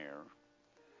souvenir.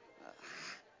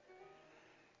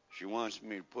 She wants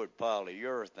me to put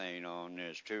polyurethane on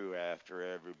this too after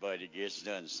everybody gets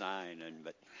done signing.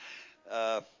 But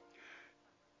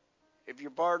if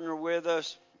you partner with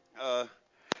us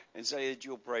and say that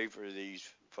you'll pray for these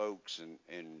folks,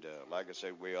 and like I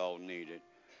said, we all need it.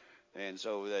 And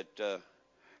so that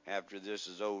after this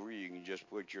is over, you can just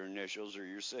put your initials or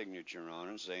your signature on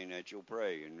it, saying that you'll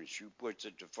pray. And she puts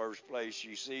it to first place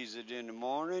she sees it in the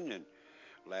morning, and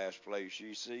last place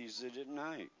she sees it at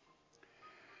night.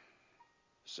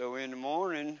 So in the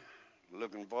morning,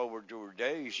 looking forward to her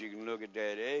day, she can look at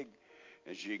that egg,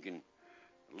 and she can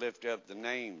lift up the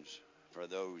names for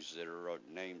those that are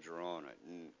names are on it.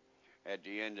 And at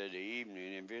the end of the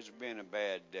evening, if it's been a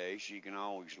bad day, she can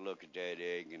always look at that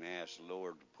egg and ask the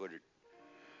Lord to put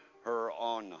her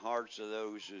on the hearts of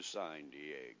those who signed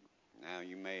the egg. Now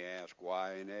you may ask,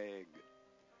 why an egg?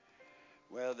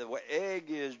 Well, the egg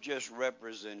is just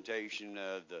representation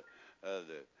of the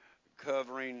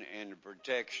covering and the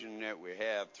protection that we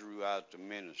have throughout the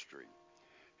ministry.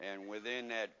 And within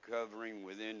that covering,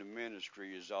 within the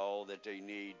ministry, is all that they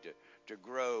need to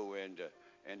grow and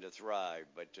to thrive.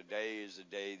 But today is the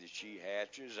day that she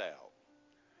hatches out.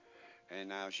 And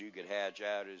now she could hatch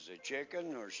out as a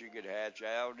chicken, or she could hatch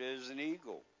out as an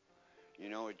eagle. You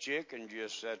know, a chicken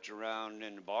just sits around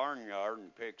in the barnyard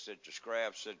and picks at the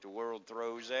scraps that the world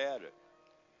throws at it.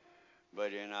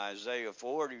 But in Isaiah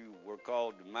 40, we're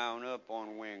called to mount up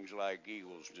on wings like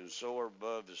eagles and soar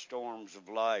above the storms of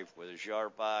life with a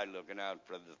sharp eye looking out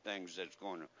for the things that's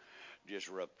going to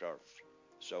disrupt us.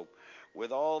 So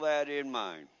with all that in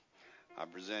mind, I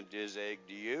present this egg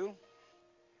to you.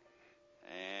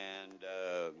 And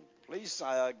please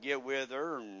get with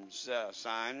her and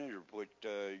sign it or put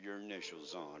your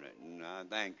initials on it. And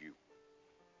thank you.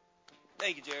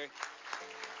 Thank you, Jerry.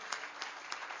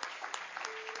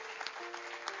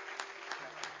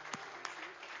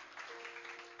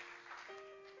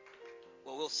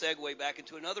 Well, we'll segue back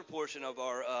into another portion of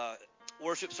our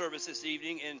worship service this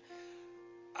evening. And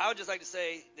I would just like to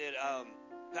say that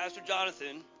Pastor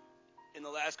Jonathan, in the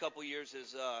last couple years,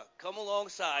 has come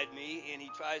alongside me, and he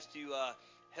tries to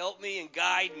help me and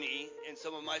guide me in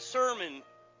some of my sermon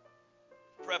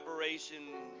preparation,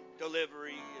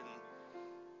 delivery, and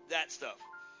that stuff.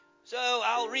 So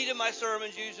I'll read in my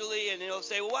sermons usually, and he'll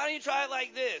say, well, why don't you try it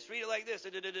like this? Read it like this.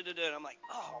 And I'm like,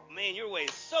 oh, man, your way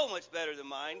is so much better than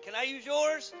mine. Can I use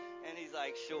yours? And he's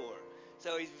like, sure.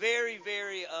 So he's very,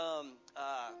 very,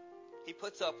 he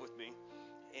puts up with me.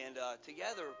 And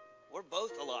together, we're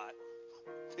both a lot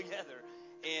together.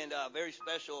 And very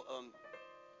special,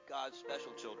 God's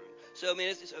special children. So, I mean,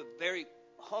 it's a very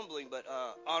humbling but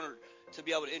honored to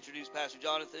be able to introduce Pastor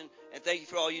Jonathan. And thank you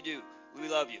for all you do. We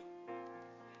love you.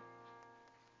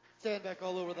 Stand back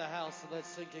all over the house and let's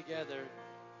sing together.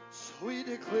 So we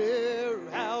declare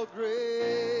how great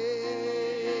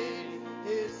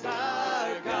is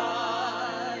our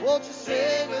Won't you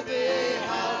sing with me?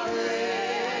 How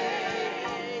great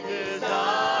is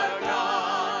our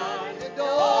God. And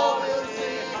all will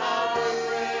sing how great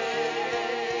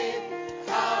is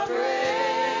our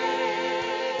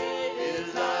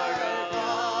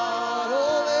God.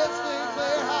 Oh, let's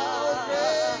declare how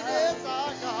great is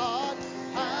our God.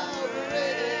 How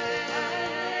great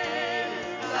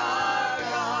is our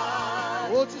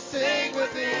God. Won't you sing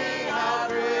with me? How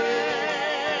great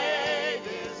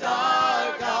is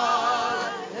our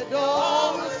God. And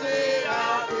all will sing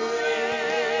how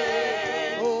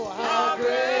great. Oh, how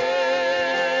great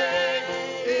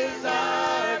is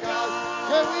our God.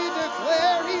 Can we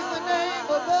declare He's the name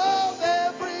above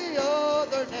every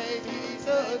other name? He's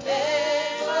the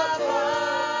name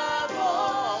above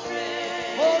all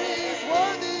names. For He's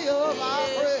worthy of our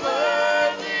praise.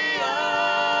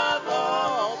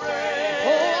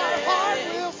 Oh, our heart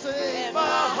will sing. My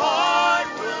heart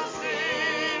will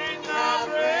sing. How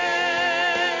great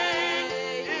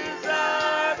is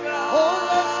our God. Oh,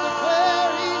 let's declare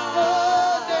He's the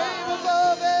name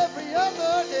above every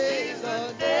other name. He's the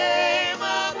name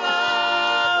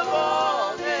above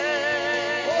all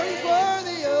names. For He's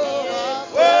worthy of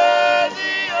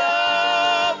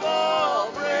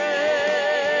all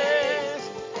praise.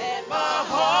 And my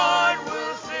heart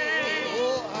will sing.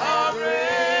 Oh, how great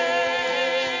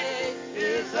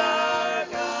is our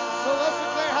God. So let's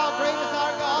declare how great is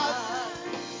our God.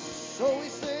 So we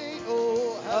sing,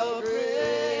 oh, how great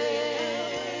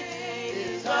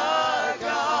is our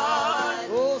God.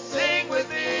 Oh, sing with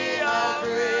me, how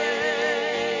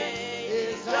great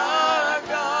is our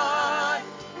God.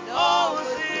 And all will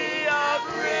see how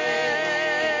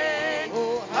great,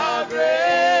 oh, how great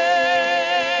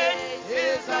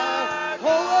is our God.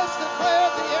 Oh, let's declare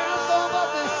the anthem of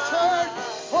this church.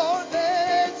 For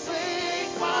then sing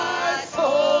my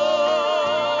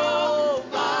soul,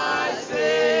 my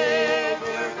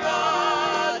Savior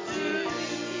God to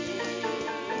thee.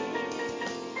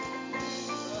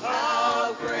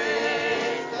 How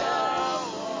great thou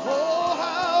art. Oh,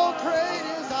 how great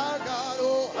is our God.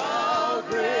 Oh, how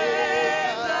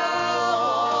great thou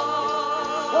art.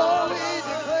 Oh, we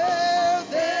declare,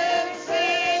 then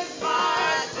sings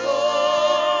my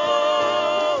soul,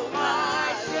 my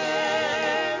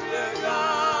Savior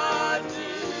God to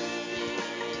thee.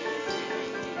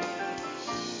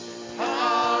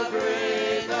 How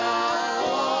great thou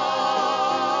art.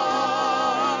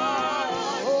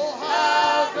 Oh,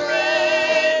 how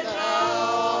great thou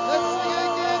art. Let's sing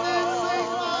again. Then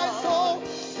sings my soul.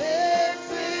 Then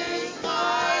sings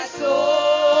my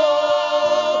soul,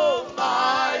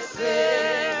 my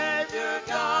Savior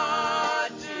God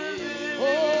to thee.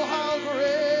 Oh, how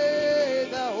great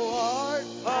thou art.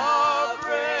 How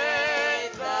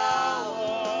great thou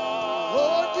art.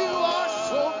 Lord, you are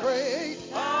so great.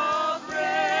 How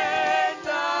great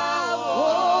thou art.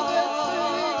 Oh, then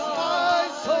sings my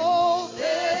soul.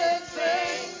 Then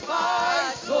sings my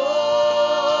soul.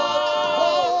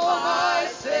 Oh, my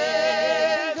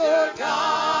Savior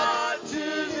God to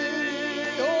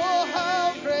thee. Oh,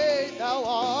 how great thou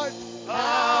art.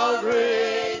 How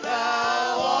great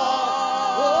thou art.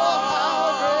 Oh,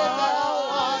 how great thou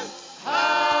art.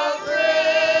 How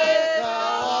great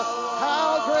thou art. How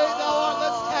great thou art.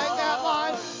 Let's tag that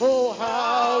line. Oh,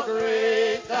 how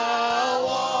great thou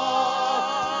art.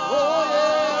 Oh,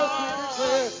 yes, we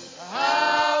declare.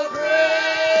 How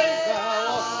great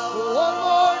thou art. One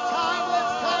more time,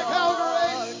 let's tag how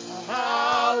great.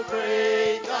 How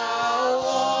great thou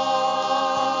art.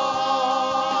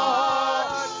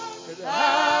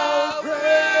 How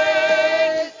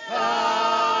great thou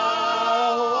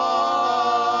art.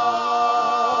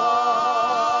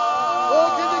 Oh,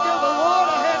 can you give the Lord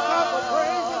a hand clap of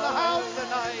praise in the house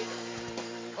tonight?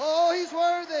 Oh, He's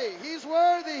worthy. He's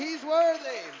worthy. He's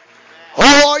worthy.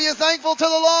 Oh, are you thankful to the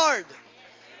Lord?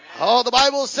 Oh, the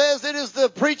Bible says it is the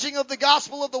preaching of the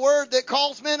gospel of the word that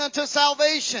calls men unto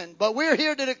salvation. But we're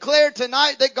here to declare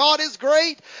tonight that God is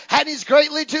great and He's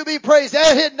greatly to be praised. If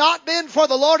it had not been for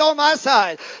the Lord on my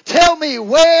side, tell me,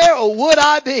 where would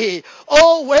I be?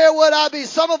 Oh, where would I be?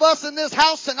 Some of us in this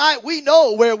house tonight, we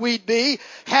know where we'd be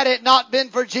had it not been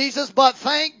for Jesus. But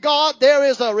thank God there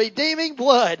is a redeeming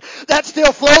blood that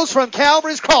still flows from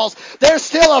Calvary's cross. There's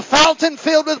still a fountain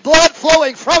filled with blood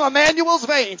flowing from Emmanuel's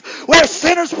veins, where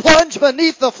sinners plunge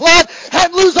beneath the flood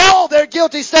and lose all their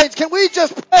guilty stains. Can we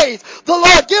just praise the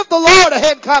Lord? Give the Lord a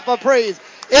hand clap of praise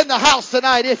in the house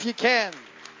tonight if you can.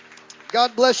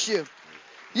 God bless you.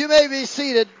 You may be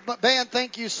seated. Band,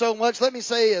 thank you so much. Let me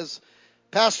say, as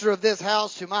pastor of this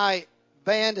house, to my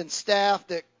band and staff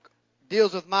that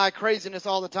deals with my craziness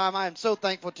all the time, I am so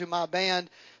thankful to my band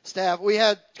staff. We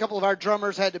had a couple of our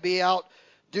drummers had to be out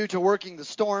due to working the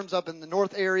storms up in the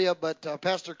north area, but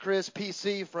Pastor Chris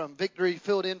PC from Victory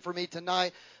filled in for me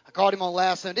tonight. I called him on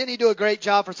last Sunday. Didn't he do a great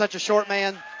job for such a short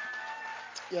man?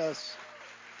 Yes.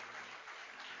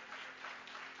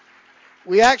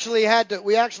 We actually had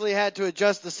to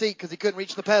adjust the seat because he couldn't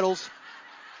reach the pedals,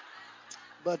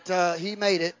 but he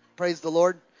made it. Praise the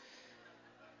Lord.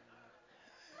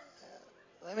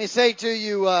 Let me say to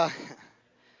you,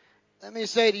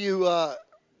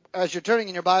 as you're turning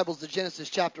in your Bibles to Genesis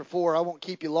chapter 4, I won't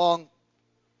keep you long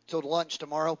till lunch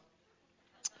tomorrow.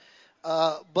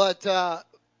 But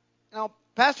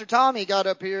Pastor Tommy got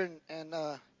up here and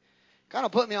kind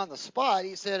of put me on the spot.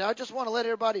 He said, I just want to let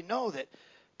everybody know that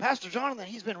Pastor Jonathan,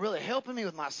 he's been really helping me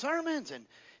with my sermons, and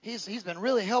he's been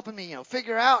really helping me,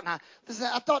 figure out. And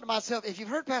I thought to myself, if you've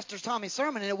heard Pastor Tommy's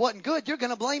sermon and it wasn't good, you're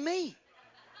going to blame me.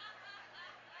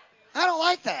 I don't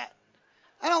like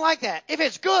that. If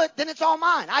it's good, then it's all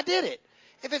mine. I did it.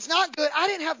 If it's not good, I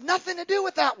didn't have nothing to do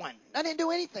with that one. I didn't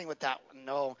do anything with that one.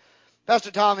 No.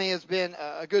 Pastor Tommy has been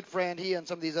a good friend. He and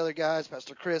some of these other guys,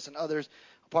 Pastor Chris and others,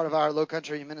 part of our Low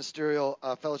Country Ministerial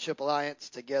Fellowship Alliance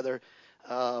together.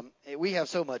 We have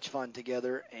so much fun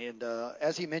together. And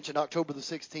as he mentioned, October the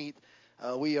 16th,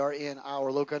 we are in our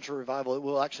Low Country Revival. It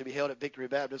will actually be held at Victory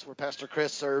Baptist where Pastor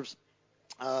Chris serves.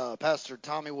 Pastor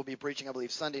Tommy will be preaching, I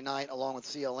believe, Sunday night along with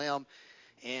CLM.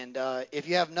 And if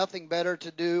you have nothing better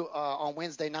to do on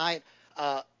Wednesday night,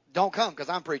 don't come because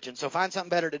I'm preaching. So find something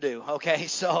better to do, okay?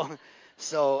 So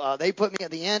they put me at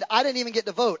the end. I didn't even get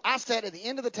to vote. I sat at the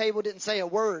end of the table, didn't say a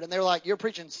word. And they were like, you're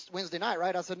preaching Wednesday night,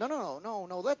 right? I said, no.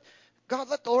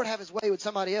 Let the Lord have his way with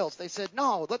somebody else. They said,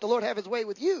 no, let the Lord have his way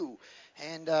with you.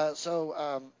 And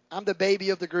so I'm the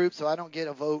baby of the group, so I don't get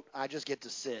a vote. I just get to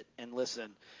sit and listen.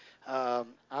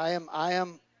 I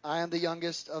am the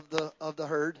youngest of the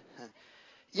herd.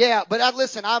 Yeah, but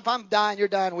listen, if I'm dying, you're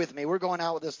dying with me. We're going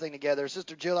out with this thing together.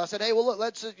 Sister Jill, I said, hey, well, look,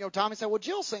 let's, Tommy said, well,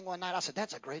 Jill sing one night. I said,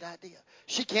 that's a great idea.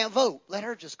 She can't vote. Let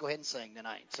her just go ahead and sing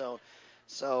tonight.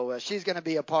 So she's going to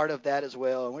be a part of that as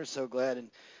well, and we're so glad.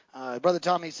 And Brother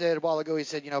Tommy said a while ago, he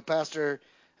said, Pastor,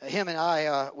 him and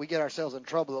I, we get ourselves in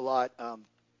trouble a lot.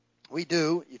 We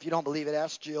do. If you don't believe it,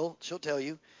 ask Jill. She'll tell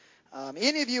you.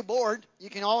 Any of you bored, you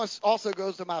can always also go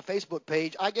to my Facebook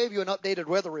page. I gave you an updated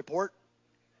weather report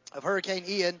of Hurricane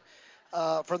Ian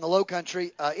from the Low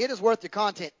Country. It is worth the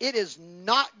content. It is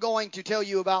not going to tell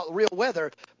you about real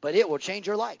weather, but it will change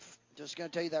your life. Just going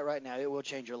to tell you that right now. It will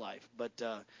change your life. But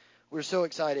we're so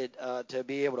excited to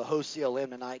be able to host CLM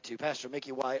tonight, to Pastor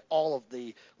Mickey White, all of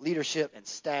the leadership and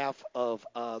staff of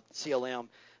CLM.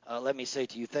 Let me say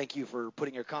to you, thank you for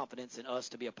putting your confidence in us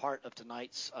to be a part of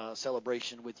tonight's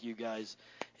celebration with you guys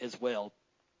as well.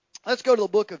 Let's go to the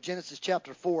book of Genesis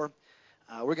chapter 4.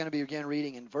 We're going to be again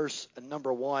reading in verse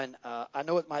number 1. I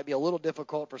know it might be a little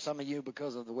difficult for some of you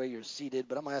because of the way you're seated,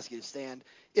 but I'm going to ask you to stand,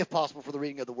 if possible, for the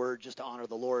reading of the word, just to honor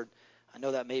the Lord. I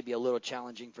know that may be a little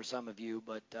challenging for some of you,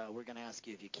 but we're going to ask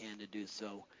you if you can to do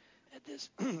so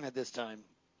at this time.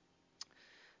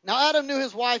 Now Adam knew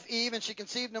his wife Eve, and she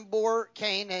conceived and bore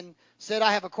Cain, and said,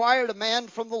 I have acquired a man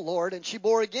from the Lord. And she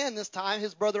bore again this time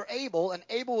his brother Abel, and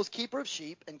Abel was keeper of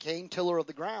sheep, and Cain tiller of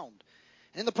the ground.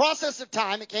 And in the process of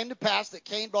time it came to pass that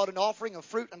Cain brought an offering of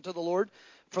fruit unto the Lord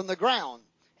from the ground.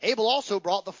 Abel also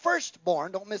brought the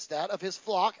firstborn, don't miss that, of his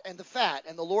flock and the fat.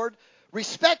 And the Lord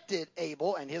respected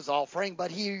Abel and his offering,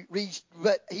 but he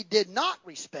did not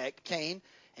respect Cain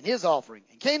and his offering.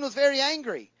 And Cain was very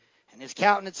angry, and his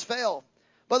countenance fell.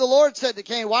 But the Lord said to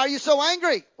Cain, why are you so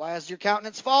angry? Why has your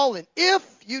countenance fallen? If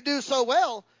you do so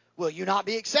well, will you not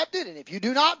be accepted? And if you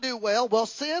do not do well,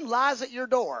 sin lies at your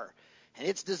door. And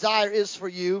its desire is for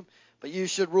you, but you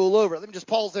should rule over it. Let me just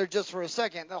pause there just for a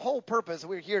second. The whole purpose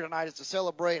we're here tonight is to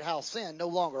celebrate how sin no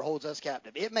longer holds us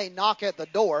captive. It may knock at the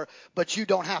door, but you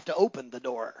don't have to open the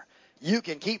door. You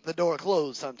can keep the door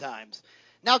closed sometimes.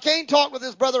 Now Cain talked with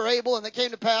his brother Abel, and it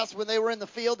came to pass when they were in the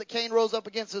field that Cain rose up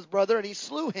against his brother, and he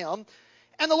slew him.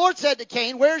 And the Lord said to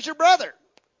Cain, where's your brother?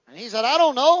 And he said, I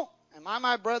don't know. Am I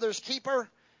my brother's keeper?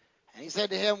 And he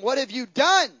said to him, what have you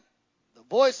done? The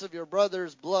voice of your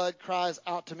brother's blood cries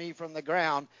out to me from the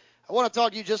ground. I want to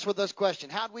talk to you just with this question.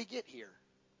 How did we get here?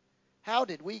 How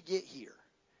did we get here?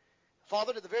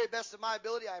 Father, to the very best of my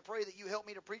ability, I pray that you help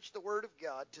me to preach the word of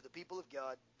God to the people of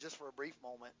God just for a brief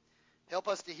moment. Help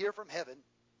us to hear from heaven,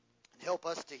 and help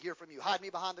us to hear from you. Hide me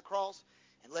behind the cross,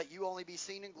 and let you only be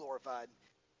seen and glorified.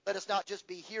 Let us not just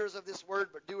be hearers of this word,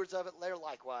 but doers of it there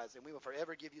likewise. And we will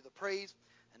forever give you the praise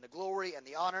and the glory and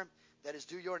the honor that is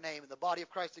due your name. And the body of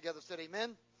Christ together said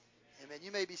amen. Amen.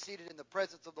 You may be seated in the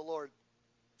presence of the Lord.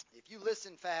 If you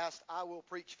listen fast, I will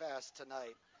preach fast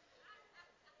tonight.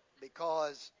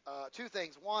 because two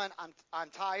things. One, I'm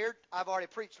tired. I've already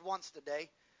preached once today.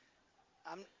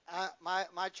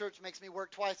 My church makes me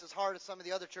work twice as hard as some of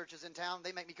the other churches in town.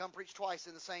 They make me come preach twice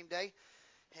in the same day,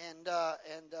 and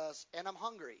I'm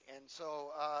hungry, and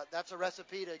so that's a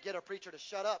recipe to get a preacher to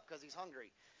shut up because he's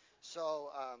hungry. So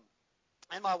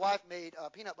and my wife made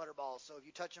peanut butter balls, so if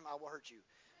you touch them, I will hurt you.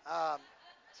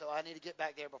 So I need to get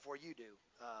back there before you do.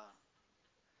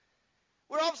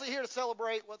 We're obviously here to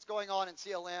celebrate what's going on in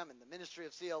CLM and the ministry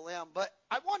of CLM, but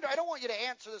I wonder, I don't want you to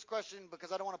answer this question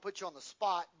because I don't want to put you on the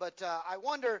spot, but I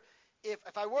wonder if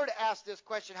I were to ask this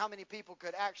question, how many people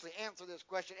could actually answer this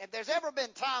question? If there's ever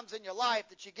been times in your life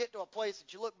that you get to a place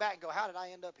that you look back and go, how did I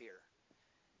end up here?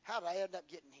 How did I end up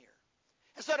getting here?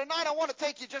 And so tonight I want to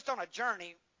take you just on a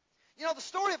journey. You know, the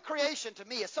story of creation to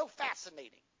me is so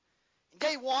fascinating. In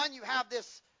day one, you have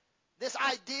this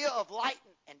idea of light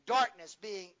and darkness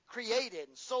being created,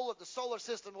 and the solar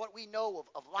system, what we know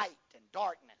of light and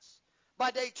darkness.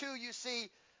 By day two, you see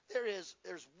there's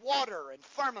water and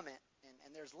firmament,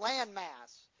 and there's land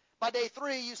mass. By day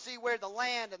three, you see where the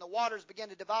land and the waters begin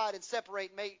to divide and separate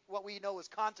and make what we know as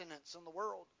continents in the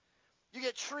world. You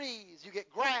get trees, you get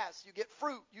grass, you get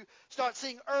fruit, you start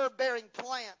seeing herb-bearing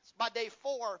plants. By day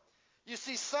four, you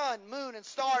see sun, moon, and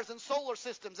stars and solar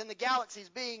systems and the galaxies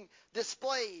being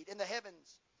displayed in the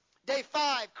heavens. Day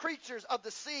 5, creatures of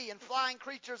the sea and flying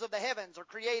creatures of the heavens are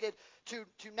created to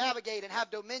navigate and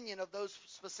have dominion of those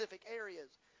specific areas.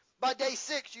 By day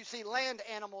 6, you see land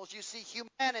animals, you see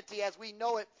humanity as we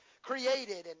know it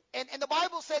created. And the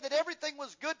Bible said that everything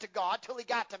was good to God till he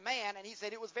got to man, and he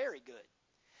said it was very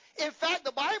good. In fact,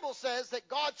 the Bible says that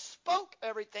God spoke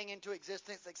everything into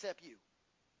existence except you.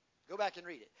 Go back and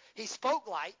read it. He spoke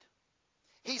light.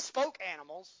 He spoke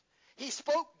animals. He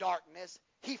spoke darkness.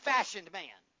 He fashioned man.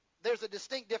 There's a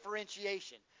distinct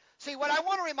differentiation. See, what I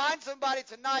want to remind somebody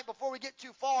tonight before we get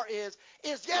too far is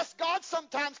yes, God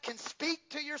sometimes can speak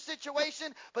to your situation,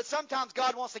 but sometimes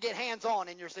God wants to get hands-on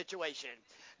in your situation.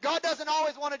 God doesn't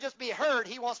always want to just be heard.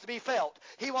 He wants to be felt.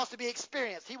 He wants to be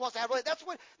experienced. He wants to have. That's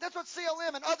what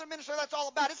CLM and other ministries, that's all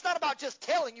about. It's not about just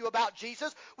telling you about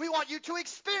Jesus. We want you to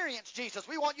experience Jesus.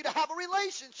 We want you to have a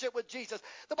relationship with Jesus.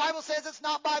 The Bible says it's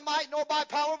not by might nor by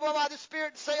power, but by the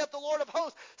Spirit, saith the Lord of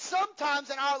hosts.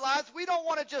 Sometimes in our lives, we don't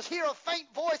want to just hear a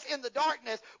faint voice in the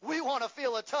darkness. We want to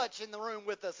feel a touch in the room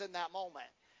with us in that moment.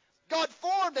 God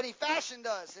formed and he fashioned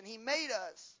us and he made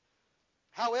us.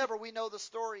 However, we know the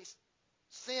story.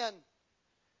 Sin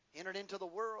entered into the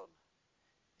world.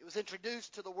 It was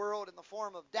introduced to the world in the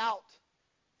form of doubt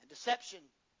and deception.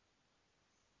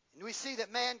 And we see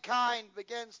that mankind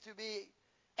begins to be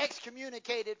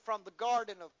excommunicated from the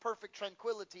garden of perfect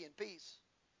tranquility and peace.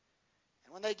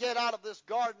 And when they get out of this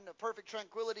garden of perfect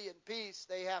tranquility and peace,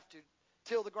 they have to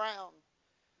till the ground.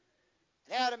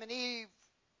 And Adam and Eve,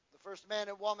 the first man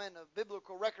and woman of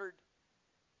biblical record,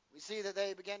 we see that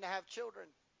they began to have children.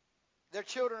 Their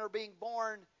children are being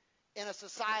born in a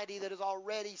society that is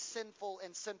already sinful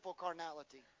in sinful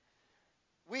carnality.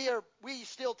 We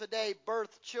still today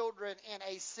birth children in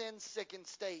a sin-sickened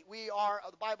state.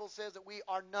 The Bible says that we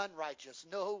are none righteous.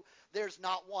 No, there's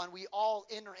not one. We all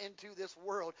enter into this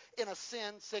world in a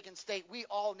sin-sickened state. We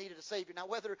all needed a Savior. Now,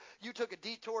 whether you took a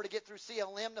detour to get through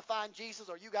CLM to find Jesus,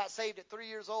 or you got saved at 3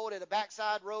 years old at a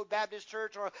backside road Baptist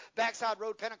church or a backside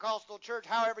road Pentecostal church,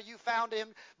 however you found him,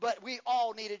 but we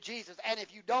all needed Jesus. And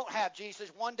if you don't have Jesus,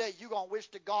 one day you're going to wish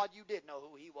to God you did know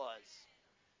who he was.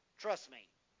 Trust me.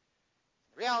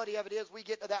 The reality of it is we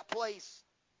get to that place.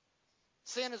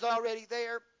 Sin is already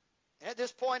there. And at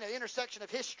this point, an intersection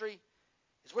of history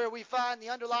is where we find the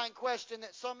underlying question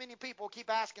that so many people keep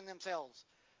asking themselves.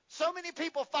 So many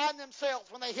people find themselves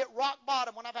when they hit rock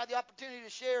bottom. When I've had the opportunity to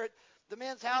share at the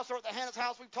men's house or at the Hannah's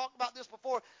house, we've talked about this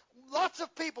before. Lots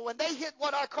of people, when they hit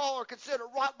what I call or consider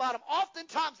rock bottom,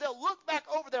 oftentimes they'll look back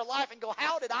over their life and go,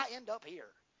 how did I end up here?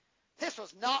 This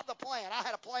was not the plan. I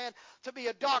had a plan to be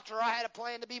a doctor. I had a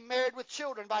plan to be married with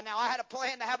children by now. I had a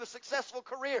plan to have a successful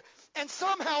career. And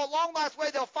somehow along life's way,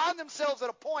 they'll find themselves at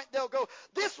a point, they'll go,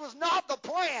 this was not the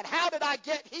plan. How did I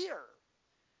get here?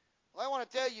 Well, I want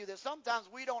to tell you that sometimes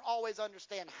we don't always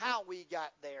understand how we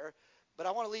got there, but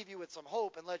I want to leave you with some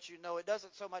hope and let you know it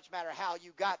doesn't so much matter how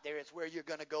you got there. It's where you're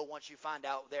going to go once you find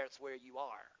out that's where you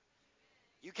are.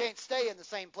 You can't stay in the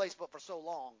same place but for so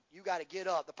long. You got to get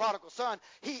up. The prodigal son,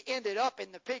 he ended up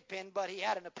in the pig pen, but he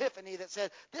had an epiphany that said,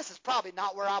 this is probably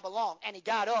not where I belong. And he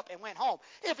got up and went home.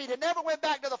 If he'd have never went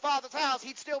back to the father's house,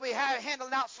 he'd still be handing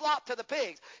out slop to the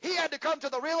pigs. He had to come to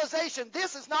the realization,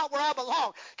 this is not where I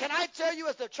belong. Can I tell you,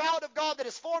 as the child of God that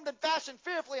is formed and fashioned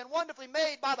fearfully and wonderfully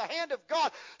made by the hand of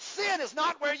God, sin is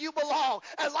not where you belong.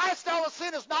 A lifestyle of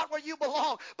sin is not where you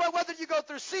belong. But whether you go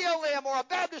through CLM or a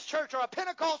Baptist church or a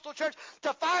Pentecostal church,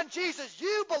 to find Jesus,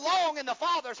 you belong in the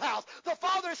Father's house. The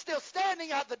Father is still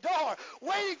standing at the door,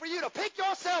 waiting for you to pick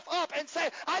yourself up and say,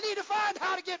 I need to find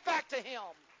how to get back to Him.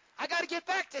 I got to get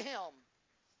back to Him.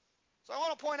 So I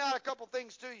want to point out a couple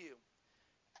things to you.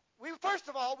 First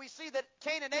of all, we see that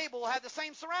Cain and Abel had the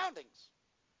same surroundings.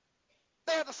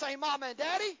 They have the same mama and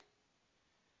daddy.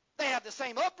 They have the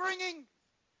same upbringing.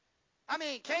 I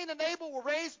mean, Cain and Abel were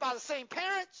raised by the same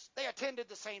parents. They attended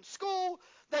the same school.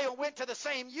 They went to the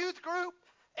same youth group.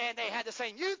 And they had the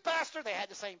same youth pastor. They had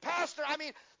the same pastor. I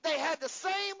mean, they had the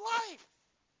same life.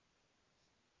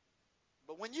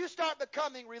 But when you start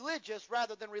becoming religious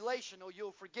rather than relational,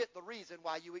 you'll forget the reason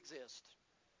why you exist.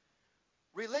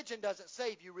 Religion doesn't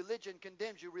save you. Religion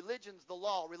condemns you. Religion's the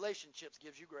law. Relationships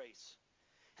gives you grace.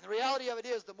 And the reality of it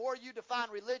is, the more you define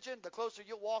religion, the closer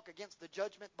you'll walk against the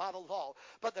judgment by the law.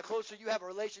 But the closer you have a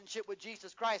relationship with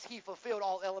Jesus Christ, He fulfilled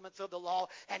all elements of the law,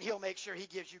 and He'll make sure He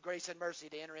gives you grace and mercy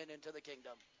to enter into the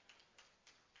kingdom.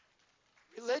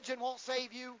 Religion won't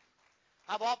save you.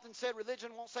 I've often said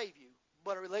religion won't save you,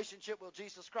 but a relationship with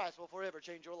Jesus Christ will forever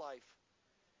change your life.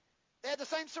 They had the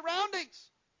same surroundings.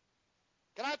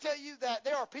 Can I tell you that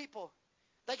there are people,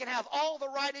 they can have all the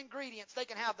right ingredients. They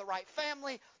can have the right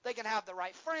family. They can have the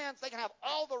right friends. They can have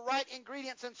all the right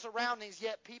ingredients and surroundings,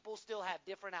 yet people still have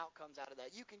different outcomes out of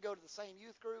that. You can go to the same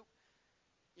youth group.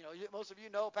 You know, most of you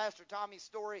know Pastor Tommy's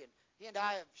story, and he and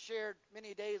I have shared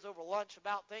many days over lunch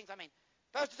about things. I mean,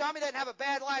 Pastor Tommy doesn't have a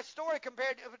bad life story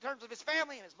compared to, in terms of his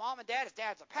family and his mom and dad. His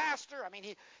dad's a pastor. I mean,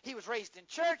 he was raised in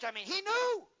church. I mean, he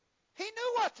knew. He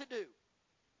knew what to do.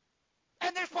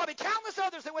 And there's probably countless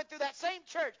others that went through that same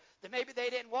church that maybe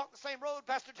they didn't walk the same road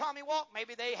Pastor Tommy walked.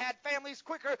 Maybe they had families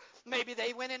quicker. Maybe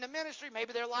they went into ministry.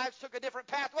 Maybe their lives took a different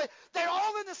pathway. They're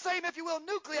all in the same, if you will,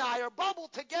 nuclei or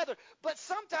bubbled together. But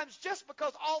sometimes just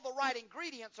because all the right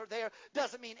ingredients are there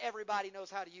doesn't mean everybody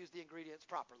knows how to use the ingredients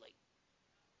properly.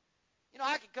 You know,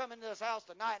 I could come into this house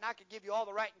tonight and I could give you all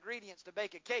the right ingredients to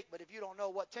bake a cake, but if you don't know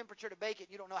what temperature to bake it,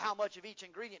 you don't know how much of each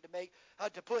ingredient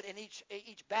to put in each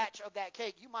batch of that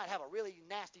cake, you might have a really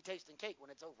nasty tasting cake when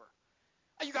it's over.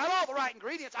 You got all the right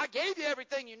ingredients. I gave you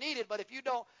everything you needed, but if you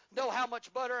don't know how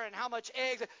much butter and how much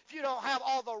eggs, if you don't have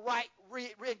all the right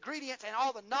ingredients and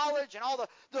all the knowledge and all the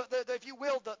if you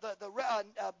will, the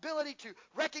ability to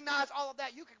recognize all of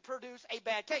that, you can produce a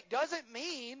bad cake. Doesn't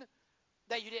mean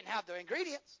that you didn't have the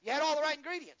ingredients. You had all the right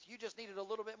ingredients. You just needed a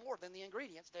little bit more than the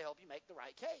ingredients to help you make the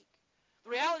right cake. The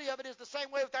reality of it is the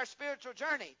same way with our spiritual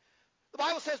journey. The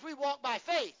Bible says we walk by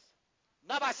faith,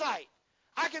 not by sight.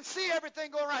 I can see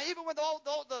everything going right. Even when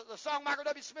the song Michael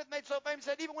W. Smith made so famous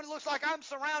said, even when it looks like I'm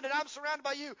surrounded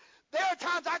by you. There are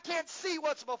times I can't see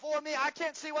what's before me. I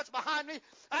can't see what's behind me.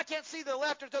 I can't see the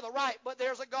left or to the right, but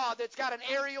there's a God that's got an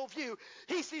aerial view.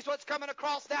 He sees what's coming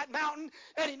across that mountain,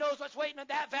 and He knows what's waiting in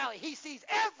that valley. He sees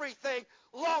everything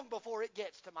long before it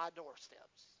gets to my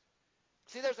doorsteps.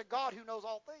 See, there's a God who knows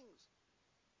all things.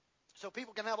 So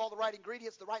people can have all the right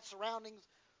ingredients, the right surroundings,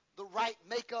 the right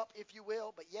makeup, if you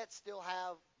will, but yet still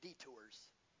have detours.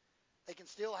 They can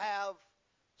still have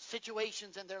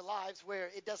situations in their lives where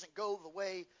it doesn't go the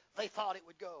way they thought it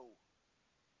would go.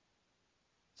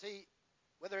 See,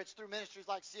 whether it's through ministries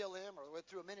like CLM or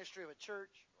through a ministry of a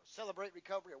church or Celebrate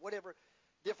Recovery or whatever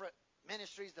different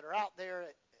ministries that are out there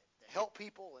that help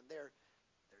people in their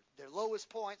lowest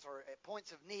points or at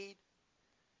points of need,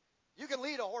 you can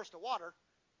lead a horse to water.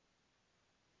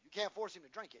 You can't force him to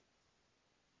drink it.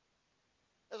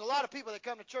 There's a lot of people that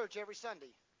come to church every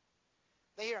Sunday.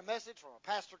 They hear a message from a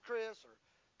Pastor Chris or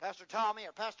Pastor Tommy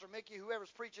or Pastor Mickey,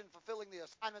 whoever's preaching, fulfilling the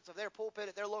assignments of their pulpit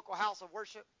at their local house of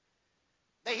worship.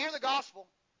 They hear the gospel.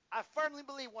 I firmly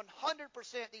believe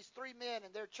 100% these three men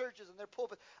and their churches and their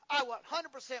pulpit, I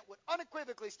 100% would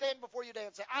unequivocally stand before you today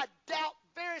and say, I doubt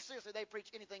very seriously they preach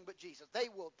anything but Jesus. They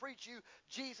will preach you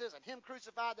Jesus and Him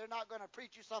crucified. They're not going to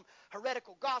preach you some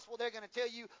heretical gospel. They're going to tell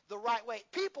you the right way.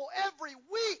 People every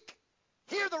week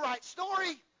hear the right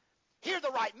story, hear the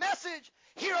right message,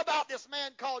 hear about this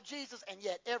man called Jesus, and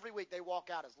yet every week they walk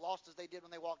out as lost as they did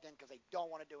when they walked in because they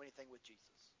don't want to do anything with Jesus.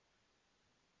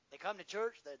 They come to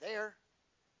church, they're there,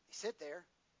 they sit there.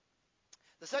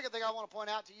 The second thing I want to point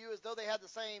out to you is though they had the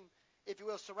same, if you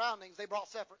will, surroundings, they brought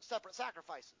separate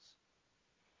sacrifices.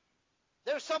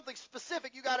 There's something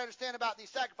specific you got to understand about these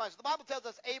sacrifices. The Bible tells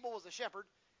us Abel was a shepherd,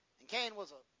 and Cain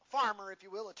was a farmer, if you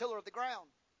will, a tiller of the ground.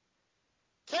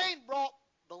 Cain brought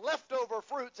the leftover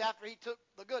fruits after he took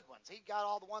the good ones. He got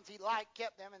all the ones he liked,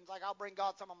 kept them, and was like, I'll bring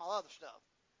God some of my other stuff.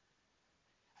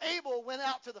 Abel went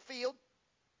out to the field.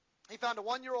 He found a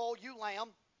 1-year-old ewe lamb,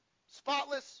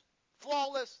 spotless,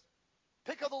 flawless,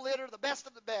 pick of the litter, the best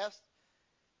of the best,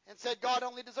 and said God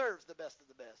only deserves the best of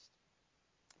the best.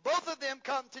 Both of them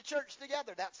come to church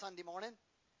together that Sunday morning.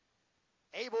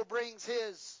 Abel brings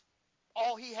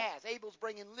all he has. Abel's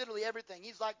bringing literally everything.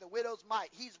 He's like the widow's mite.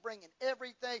 He's bringing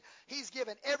everything. He's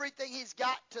given everything he's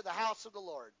got to the house of the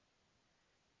Lord.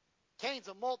 Cain's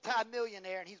a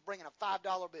multi-millionaire, and he's bringing a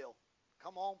 $5 bill.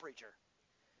 Come on, preacher.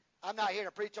 I'm not here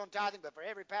to preach on tithing, but for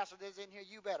every pastor that's in here,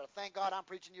 you better thank God I'm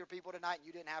preaching to your people tonight, and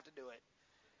you didn't have to do it.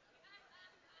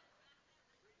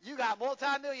 You got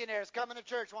multi-millionaires coming to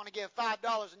church wanting to give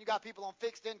 $5, and you got people on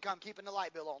fixed income keeping the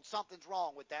light bill on. Something's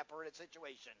wrong with that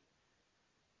situation.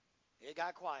 It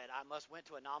got quiet. I went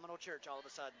to a nominal church all of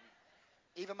a sudden.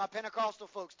 Even my Pentecostal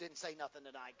folks didn't say nothing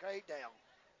tonight. Great down.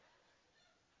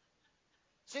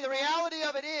 See, the reality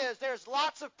of it is there's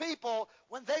lots of people,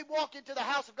 when they walk into the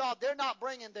house of God, they're not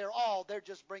bringing their all. They're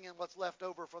just bringing what's left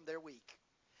over from their week.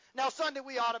 Now, Sunday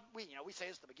we say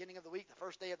it's the beginning of the week, the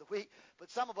first day of the week,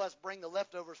 but some of us bring the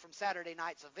leftovers from Saturday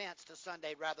night's events to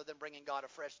Sunday rather than bringing God a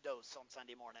fresh dose on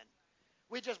Sunday morning.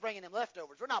 We're just bringing him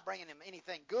leftovers. We're not bringing him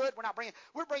anything good.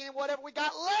 We're bringing him whatever we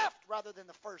got left rather than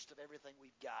the first of everything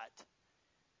we've got.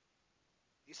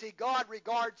 You see, God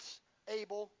regards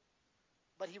Abel,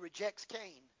 but he rejects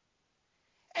Cain.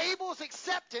 Abel's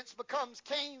acceptance becomes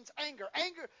Cain's anger.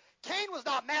 Cain was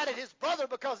not mad at his brother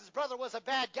because his brother was a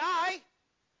bad guy.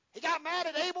 He got mad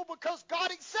at Abel because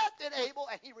God accepted Abel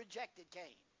and he rejected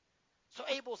Cain. So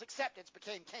Abel's acceptance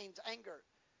became Cain's anger.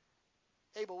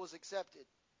 Abel was accepted.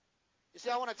 You see,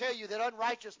 I want to tell you that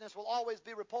unrighteousness will always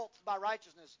be repulsed by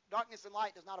righteousness. Darkness and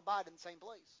light does not abide in the same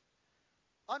place.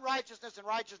 Unrighteousness and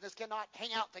righteousness cannot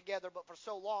hang out together but for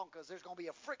so long because there's going to be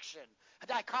a friction, a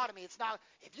dichotomy. It's not,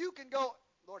 if you can go,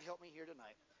 Lord help me here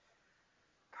tonight.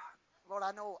 God, Lord,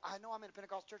 I know I'm in a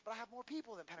Pentecostal church, but I have more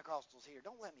people than Pentecostals here.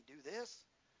 Don't let me do this.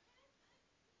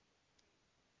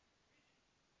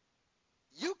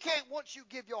 You can't, once you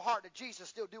give your heart to Jesus,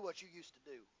 still do what you used to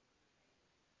do.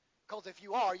 Because if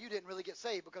you are, you didn't really get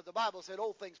saved, because the Bible said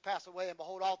old things pass away and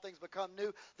behold, all things become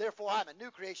new. Therefore, I'm a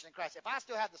new creation in Christ. If I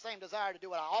still have the same desire to do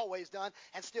what I always done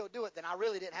and still do it, then I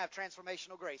really didn't have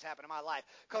transformational grace happen in my life.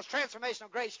 Because transformational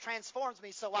grace transforms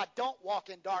me so I don't walk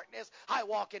in darkness. I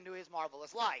walk into his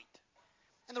marvelous light.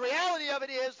 And the reality of it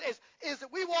is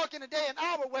that we walk in a day and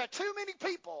hour where too many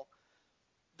people,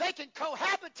 they can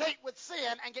cohabitate with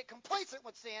sin and get complacent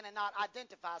with sin and not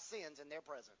identify sins in their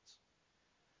presence.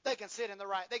 They can sit in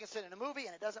a movie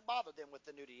and it doesn't bother them with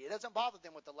the nudity. It doesn't bother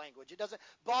them with the language. It doesn't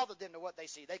bother them to what they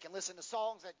see. They can listen to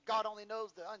songs that God only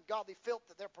knows the ungodly filth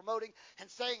that they're promoting and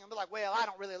saying, and be like, well, I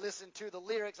don't really listen to the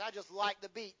lyrics. I just like the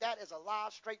beat. That is a lie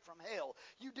straight from hell.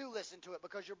 You do listen to it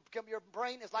because your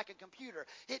brain is like a computer.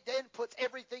 It then puts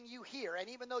everything you hear, and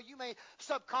even though you may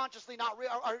subconsciously not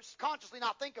or consciously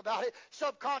not think about it,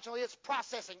 subconsciously it's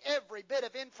processing every bit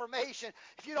of information.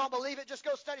 If you don't believe it, just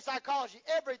go study psychology.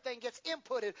 Everything gets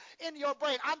inputted in your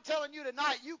brain. I'm telling you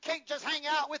tonight, you can't just hang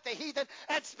out with the heathen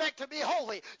and expect to be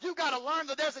holy. You got to learn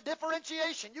that there's a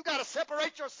differentiation. You got to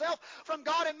separate yourself from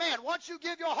God and man. Once you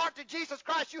give your heart to Jesus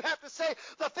Christ, you have to say,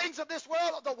 the things of this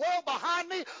world, the world behind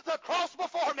me, the cross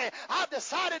before me. I've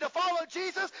decided to follow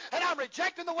Jesus, and I'm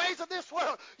rejecting the ways of this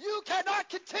world. You cannot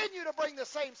continue to bring the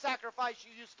same sacrifice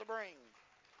you used to bring.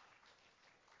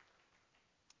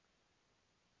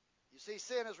 You see,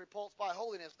 sin is repulsed by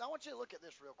holiness. Now, I want you to look at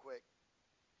this real quick.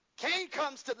 Cain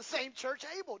comes to the same church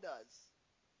Abel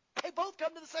does. They both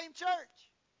come to the same church.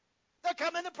 They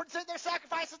come in and present their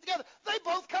sacrifices together. They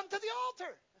both come to the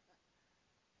altar.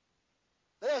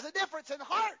 There's a difference in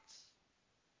hearts.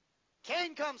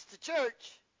 Cain comes to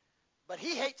church, but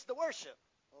he hates the worship.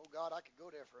 Oh, God, I could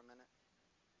go there for a minute.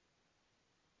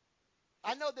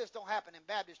 I know this don't happen in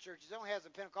Baptist churches. It only has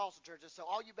in Pentecostal churches. So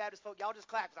all you Baptist folk, y'all just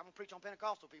clap, because I'm going to preach on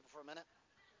Pentecostal people for a minute.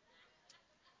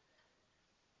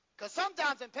 Because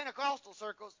sometimes in Pentecostal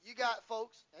circles, you got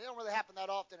folks, and it don't really happen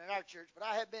that often in our church, but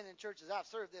I have been in churches I've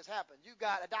served this happen. You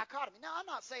got a dichotomy. Now, I'm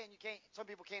not saying some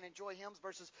people can't enjoy hymns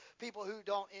versus people who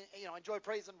don't, enjoy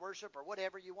praise and worship or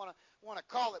whatever you want to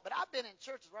call it. But I've been in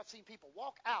churches where I've seen people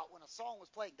walk out when a song was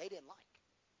playing they didn't like.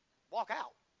 Walk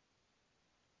out.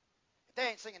 If they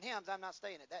ain't singing hymns, I'm not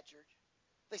staying at that church.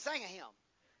 They sang a hymn,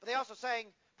 but they also sang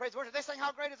praise and worship. They sang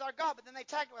How Great Is Our God, but then they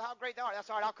tagged it with How Great Thou Art. That's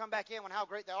all right, I'll come back in when How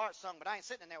Great Thou Art sung, but I ain't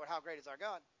sitting in there with How Great Is Our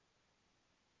God.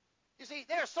 You see,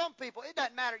 there are some people, it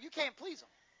doesn't matter. You can't please them.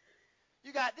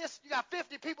 You got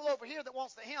 50 people over here that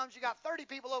wants the hymns. You got 30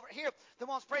 people over here that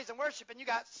wants praise and worship. And you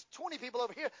got 20 people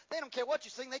over here. They don't care what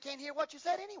you sing. They can't hear what you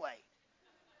said anyway.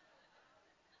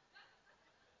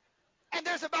 And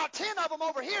there's about 10 of them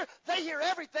over here. They hear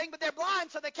everything, but they're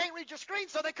blind, so they can't read your screen,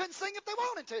 so they couldn't sing if they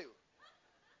wanted to.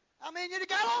 I mean, you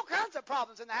got all kinds of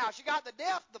problems in the house. You got the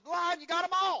deaf, the blind, you got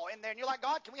them all in there. And you're like,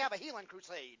 God, can we have a healing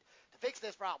crusade to fix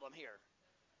this problem here?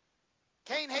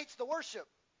 Cain hates the worship.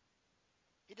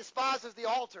 He despises the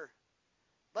altar.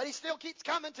 But he still keeps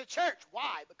coming to church.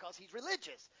 Why? Because he's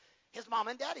religious. His mom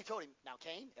and daddy told him, now,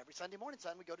 Cain, every Sunday morning,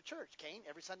 son, we go to church. Cain,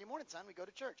 every Sunday morning, son, we go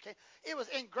to church. Cain, it was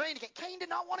ingrained. Cain did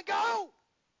not want to go.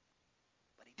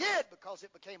 But he did because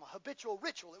it became a habitual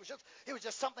ritual. It was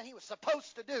just something he was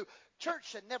supposed to do.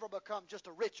 Church should never become just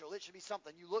a ritual. It should be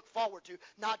something you look forward to,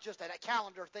 not just a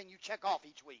calendar thing you check off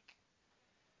each week.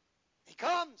 He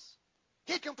comes.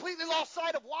 He completely lost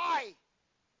sight of why.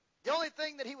 The only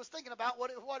thing that he was thinking about what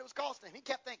it was costing him. He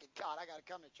kept thinking, God, I got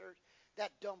to come to church.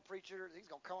 That dumb preacher, he's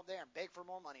going to come up there and beg for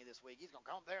more money this week. He's going to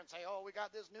come up there and say, oh, we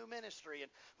got this new ministry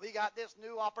and we got this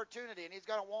new opportunity, and he's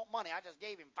going to want money. I just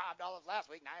gave him $5 last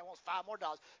week. Now he wants $5 more.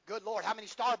 Good Lord, how many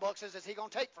Starbuckses is he going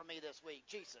to take from me this week?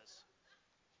 Jesus.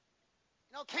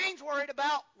 You know, Cain's worried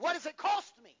about what does it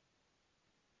cost me?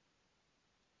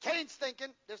 Cain's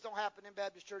thinking, this don't happen in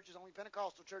Baptist churches, only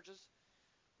Pentecostal churches.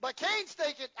 But Cain's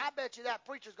thinking, I bet you that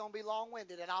preacher's going to be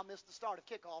long-winded and I'll miss the start of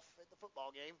kickoff at the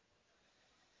football game.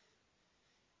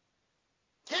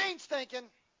 Cain's thinking,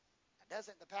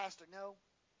 doesn't the pastor know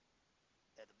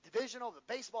that the division of the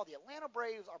baseball, the Atlanta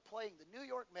Braves are playing the New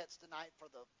York Mets tonight for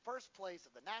the first place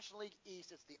of the National League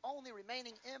East. It's the only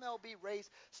remaining MLB race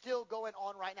still going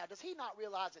on right now. Does he not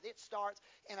realize that it starts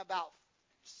in about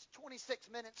 26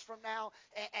 minutes from now,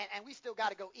 and we still got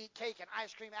to go eat cake and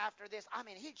ice cream after this? I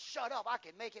mean, he'd shut up. I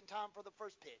can make it in time for the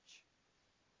first pitch.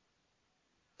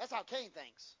 That's how Cain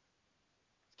thinks.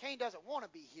 Cain doesn't want to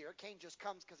be here. Cain just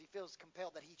comes because he feels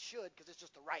compelled that he should, because it's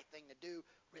just the right thing to do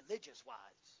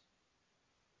religious-wise.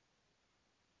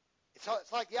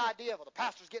 It's like the idea of, well, the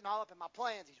pastor's getting all up in my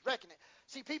plans. He's wrecking it.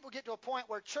 See, people get to a point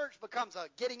where church becomes a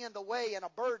getting in the way and a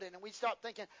burden, and we start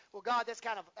thinking, well, God, that's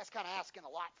kind of asking a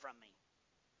lot from me.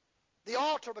 The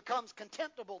altar becomes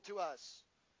contemptible to us.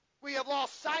 We have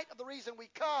lost sight of the reason we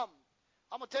come.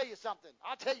 I'm going to tell you something.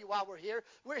 I'll tell you why we're here.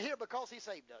 We're here because he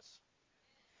saved us.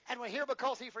 And we're here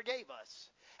because he forgave us.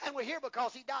 And we're here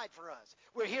because he died for us.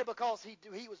 We're here because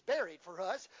he was buried for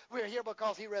us. We're here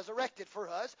because he resurrected for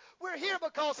us. We're here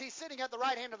because he's sitting at the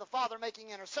right hand of the Father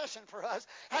making intercession for us.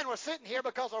 And we're sitting here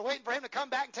because we're waiting for him to come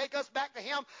back and take us back to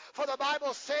him. For the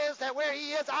Bible says that where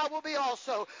he is, I will be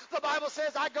also. The Bible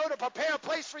says, I go to prepare a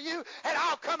place for you, and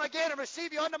I'll come again and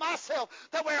receive you unto myself,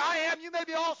 that where I am, you may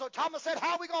be also. Thomas said,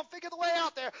 how are we going to figure the way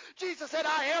out there? Jesus said,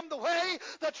 I am the way,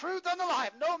 the truth, and the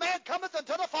life. No man cometh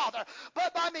unto the Father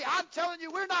but by me. I'm telling you,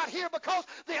 we're not here because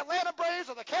the Atlanta Braves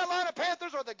or the Carolina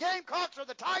Panthers or the Gamecocks or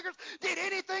the Tigers did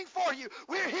anything for you.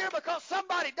 We're here because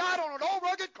somebody died on an old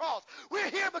rugged cross. We're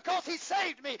here because he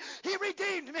saved me. He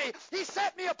redeemed me. He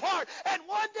set me apart. And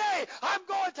one day I'm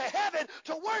going to heaven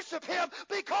to worship him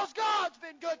because God's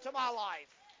been good to my life.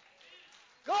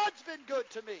 God's been good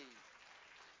to me.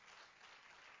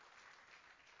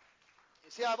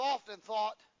 You see, I've often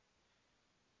thought,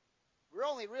 we're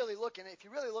only really looking, if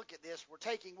you really look at this, we're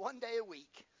taking one day a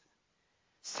week,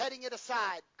 setting it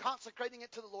aside, consecrating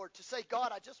it to the Lord to say,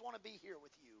 God, I just want to be here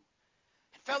with you.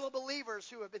 And fellow believers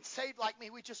who have been saved like me,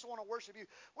 we just want to worship you.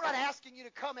 We're not asking you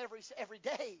to come every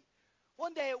day,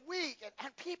 one day a week.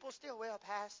 And people still, well,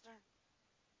 Pastor,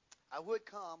 I would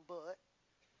come, but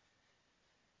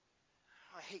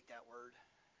I hate that word.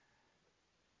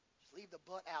 Just leave the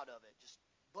but out of it. Just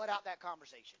butt out that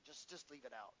conversation. Just leave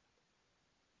it out.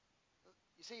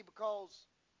 You see, because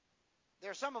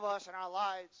there are some of us in our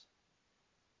lives,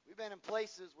 we've been in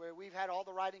places where we've had all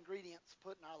the right ingredients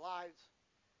put in our lives,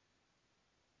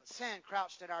 but sin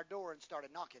crouched at our door and started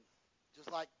knocking.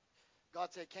 Just like God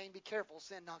said, Cain, be careful,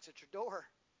 sin knocks at your door.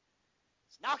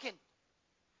 It's knocking.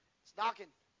 It's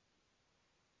knocking.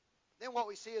 Then what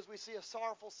we see is we see a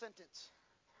sorrowful sentence.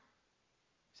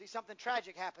 See, something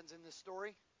tragic happens in this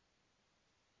story.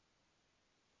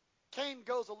 Cain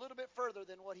goes a little bit further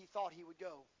than what he thought he would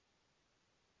go.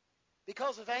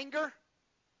 Because of anger,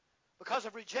 because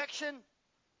of rejection,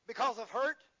 because of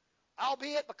hurt,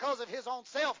 albeit because of his own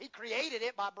self. He created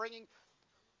it by bringing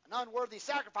an unworthy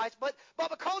sacrifice. But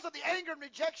because of the anger and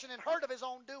rejection and hurt of his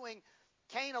own doing,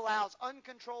 Cain allows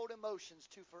uncontrolled emotions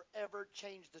to forever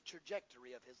change the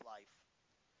trajectory of his life.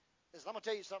 Listen, I'm going to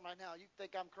tell you something right now. You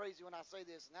think I'm crazy when I say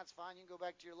this, and that's fine. You can go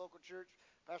back to your local church,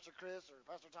 Pastor Chris or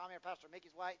Pastor Tommy or Pastor Mickey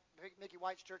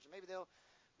White's church, and maybe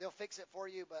they'll fix it for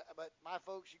you. But my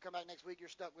folks, you come back next week, you're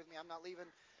stuck with me. I'm not leaving.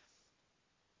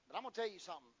 But I'm going to tell you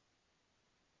something.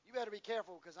 You better be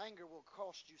careful, because anger will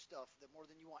cost you stuff that more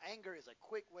than you want. Anger is a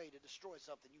quick way to destroy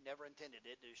something you never intended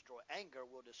it to destroy. Anger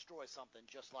will destroy something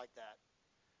just like that.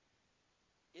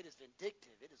 It is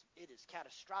vindictive. It is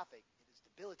catastrophic. It is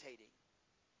debilitating.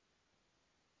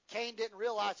 Cain didn't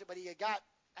realize it, but he got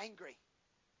angry.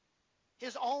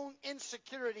 His own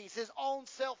insecurities, his own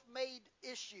self-made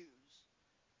issues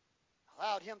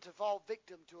allowed him to fall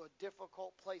victim to a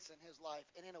difficult place in his life.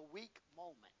 And in a weak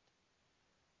moment,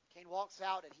 Cain walks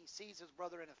out and he sees his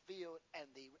brother in a field, and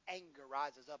the anger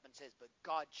rises up and says, "But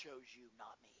God chose you,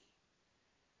 not me."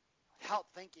 Without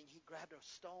thinking, he grabbed a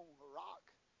stone, a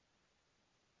rock,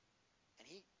 and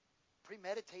he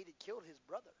premeditated killed his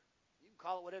brother. You can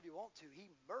call it whatever you want to. He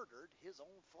murdered his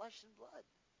own flesh and blood.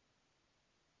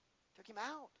 Took him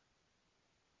out.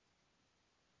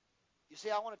 You see,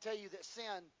 I want to tell you that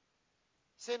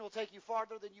sin will take you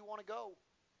farther than you want to go.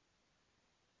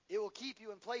 It will keep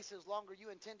you in places longer you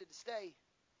intended to stay.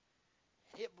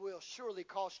 It will surely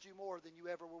cost you more than you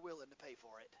ever were willing to pay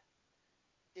for it.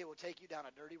 It will take you down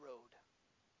a dirty road.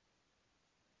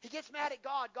 He gets mad at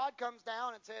God. God comes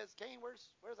down and says, "Cain, where's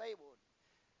Abel?"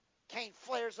 Cain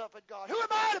flares up at God. "Who am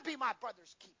I to be my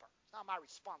brother's keeper? It's not my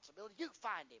responsibility. You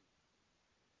find him."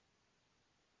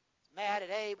 He's mad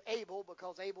at Abel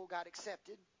because Abel got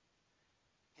accepted.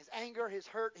 His anger, his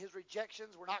hurt, his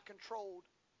rejections were not controlled.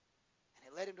 And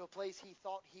it led him to a place he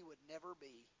thought he would never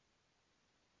be.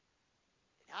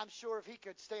 And I'm sure if he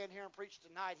could stand here and preach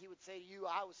tonight, he would say to you,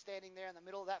 I was standing there in the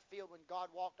middle of that field when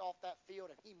God walked off that field,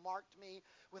 and he marked me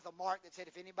with a mark that said,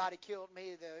 if anybody killed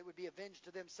me, it would be avenged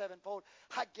to them sevenfold.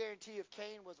 I guarantee you, if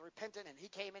Cain was repentant and he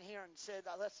came in here and said,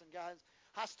 "Listen, guys,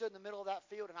 I stood in the middle of that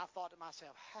field and I thought to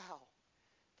myself, how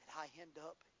did I end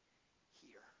up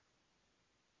here?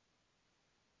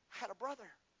 I had a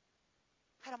brother.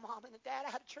 I had a mom and a dad. I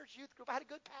had a church youth group. I had a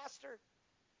good pastor.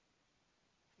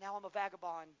 Now I'm a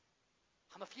vagabond.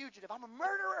 I'm a fugitive. I'm a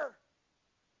murderer.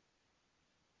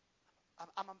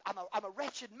 I'm a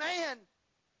wretched man."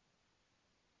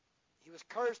 He was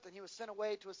cursed, and he was sent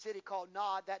away to a city called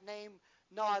Nod. That name,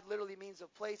 Nod, literally means a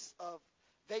place of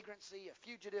vagrancy, a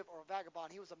fugitive, or a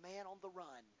vagabond. He was a man on the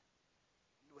run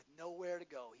with nowhere to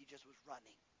go. He just was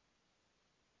running.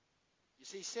 You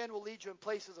see, sin will lead you in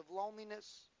places of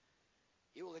loneliness.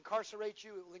 It will incarcerate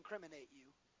you. It will incriminate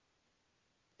you.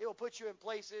 It will put you in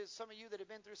places, some of you that have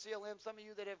been through CLM, some of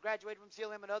you that have graduated from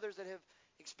CLM, and others that have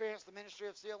experienced the ministry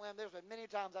of CLM. There's been many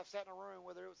times I've sat in a room,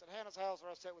 whether it was at Hannah's house or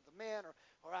I sat with the men,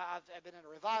 or I've been in a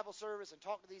revival service and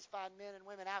talked to these fine men and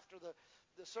women after the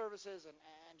services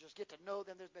and just get to know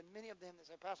them. There's been many of them that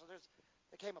say, "Pastor, there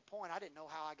came a point I didn't know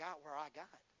how I got where I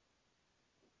got.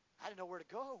 I didn't know where to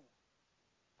go.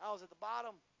 I was at the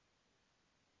bottom."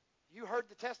 You heard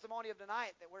the testimony of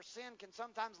tonight that where sin can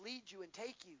sometimes lead you and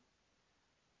take you.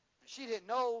 She didn't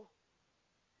know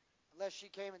unless she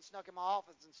came and snuck in my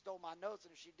office and stole my notes,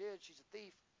 and if she did, she's a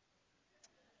thief.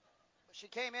 But she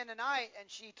came in tonight and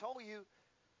she told you,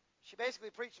 she basically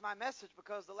preached my message,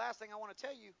 because the last thing I want to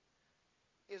tell you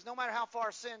is no matter how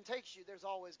far sin takes you, there's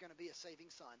always going to be a saving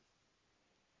son.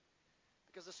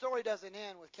 Because the story doesn't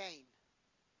end with Cain.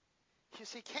 You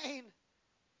see, Cain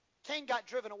got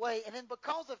driven away, and then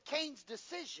because of Cain's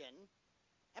decision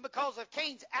and because of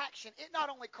Cain's action, it not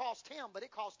only cost him, but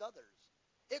it cost others.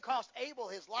 It cost Abel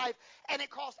his life, and it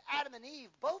cost Adam and Eve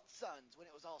both sons when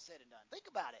it was all said and done. Think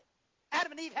about it.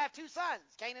 Adam and Eve have two sons,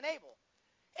 Cain and Abel.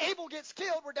 Abel gets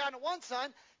killed. We're down to one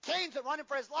son. Cain's running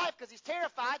for his life because he's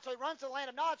terrified, so he runs to the land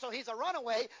of Nod, so he's a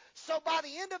runaway. So by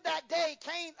the end of that day,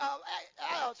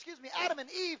 Adam and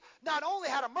Eve not only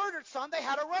had a murdered son, they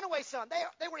had a runaway son.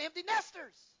 They were empty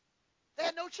nesters. They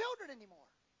had no children anymore.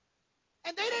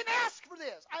 And they didn't ask for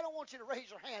this. I don't want you to raise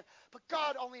your hand, but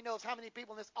God only knows how many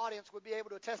people in this audience would be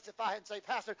able to testify and say,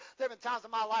 "Pastor, there have been times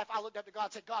in my life I looked up to God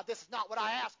and said, God, this is not what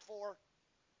I asked for.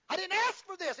 I didn't ask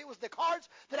for this. It was the cards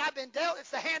that I've been dealt.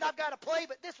 It's the hand I've got to play,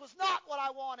 but this was not what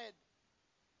I wanted.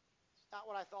 It's not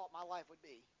what I thought my life would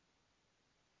be."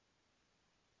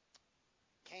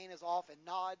 Cain is off in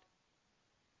Nod.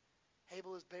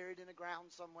 Abel is buried in the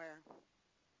ground somewhere.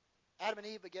 Adam and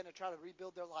Eve begin to try to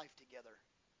rebuild their life together.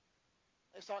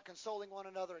 They start consoling one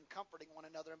another and comforting one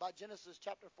another. And by Genesis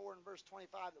chapter 4 and verse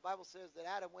 25, the Bible says that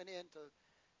Adam went in to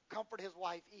comfort his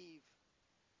wife Eve,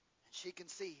 and she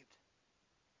conceived.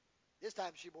 This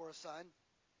time she bore a son.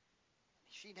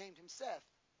 She named him Seth.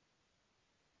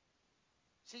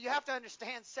 See, you have to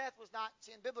understand, Seth was not,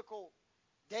 in biblical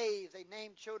days, they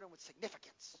named children with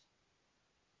significance.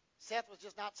 Seth was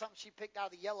just not something she picked out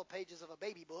of the yellow pages of a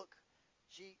baby book.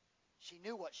 She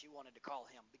knew what she wanted to call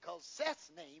him, because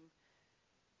Seth's name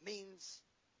means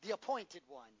the appointed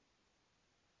one.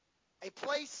 A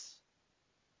place,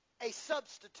 a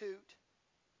substitute,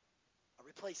 a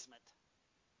replacement.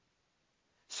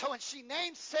 So when she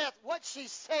named Seth, what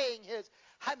she's saying is,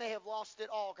 I may have lost it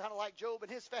all, kind of like Job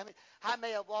and his family. I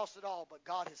may have lost it all, but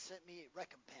God has sent me a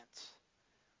recompense.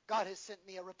 God has sent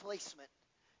me a replacement.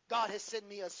 God has sent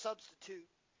me a substitute.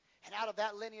 And out of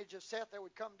that lineage of Seth, there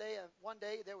would come one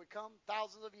day there would come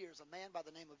thousands of years, a man by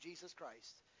the name of Jesus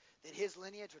Christ. That his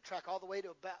lineage would track all the way to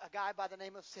a guy by the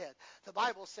name of Seth. The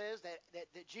Bible says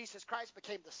that Jesus Christ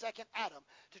became the second Adam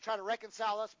to try to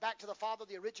reconcile us back to the Father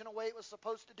the original way it was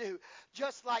supposed to do.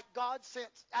 Just like God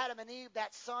sent Adam and Eve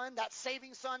that son, that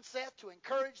saving son Seth, to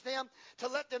encourage them, to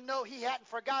let them know he hadn't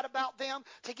forgot about them,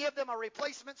 to give them a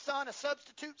replacement son, a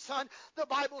substitute son. The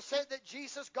Bible said that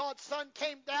Jesus, God's son,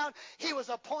 came down. He was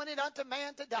appointed unto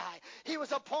man to die. He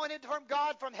was appointed from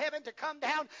God, from heaven, to come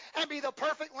down and be the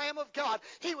perfect Lamb of God.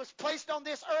 He was placed on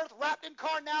this earth wrapped in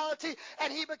carnality,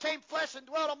 and he became flesh and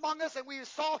dwelt among us, and we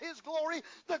saw his glory,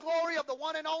 the glory of the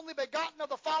one and only begotten of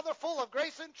the Father, full of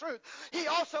grace and truth. He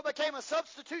also became a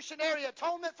substitutionary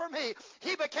atonement for me.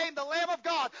 He became the Lamb of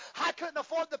God. I couldn't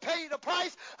afford to pay the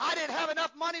price. I didn't have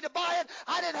enough money to buy it.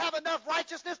 I didn't have enough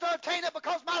righteousness to obtain it,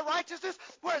 because my righteousness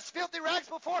were as filthy rags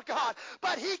before God.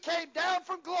 But he came down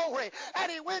from glory, and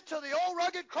he went to the old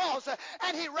rugged cross,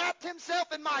 and he wrapped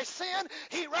himself in my sin.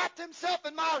 He wrapped himself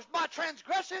in my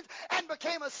transgressions, and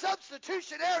became a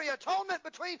substitutionary atonement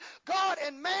between God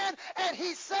and man, and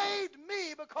he saved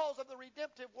me because of the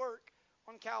redemptive work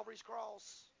on Calvary's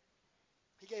cross.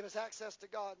 He gave us access to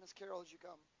God. Miss Carol, as you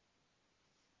come,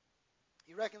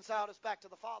 he reconciled us back to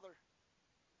the Father.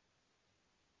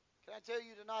 Can I tell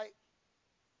you tonight,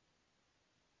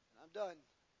 and I'm done,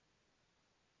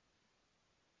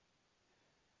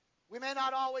 we may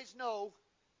not always know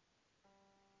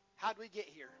how we get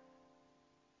here.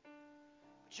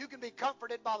 But you can be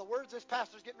comforted by the words this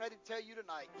pastor's getting ready to tell you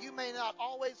tonight. You may not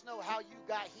always know how you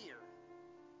got here,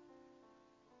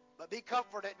 but be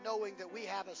comforted knowing that we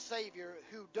have a Savior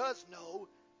who does know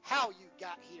how you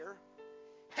got here,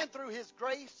 and through his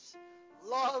grace,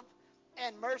 love,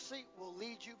 and mercy will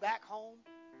lead you back home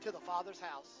to the Father's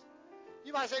house.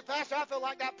 You might say, Pastor, I feel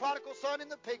like that prodigal son in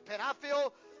the pig pen. I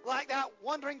feel like that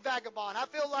wandering vagabond. I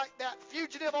feel like that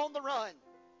fugitive on the run.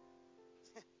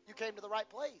 You came to the right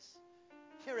place.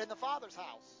 You're in the Father's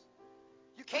house.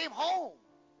 You came home.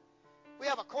 We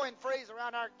have a coined phrase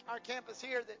around our campus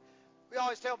here that we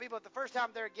always tell people at the first time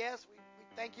they're guests, we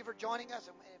thank you for joining us.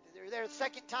 And if they're there the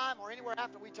second time or anywhere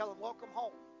after, we tell them, welcome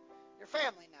home. You're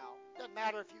family now. It doesn't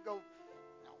matter if you go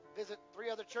visit 3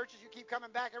 other churches. You keep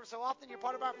coming back every so often. You're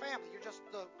part of our family. You're just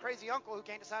the crazy uncle who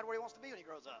can't decide where he wants to be when he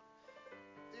grows up.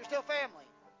 You're still family.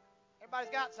 Everybody's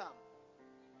got some.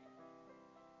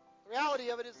 The reality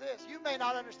of it is this. You may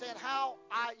not understand how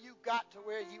you got to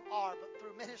where you are, but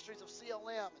through ministries of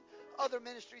CLM and other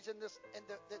ministries in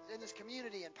this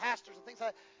community and pastors and things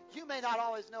like that, you may not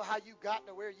always know how you got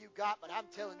to where you got, but I'm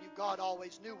telling you, God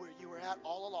always knew where you were at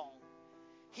all along.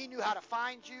 He knew how to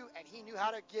find you, and he knew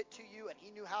how to get to you, and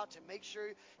he knew how to make sure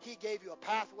he gave you a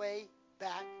pathway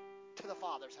back to the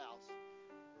Father's house.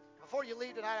 Before you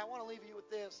leave tonight, I want to leave you with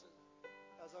this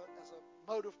as a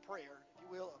mode of prayer, if you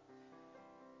will.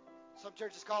 Some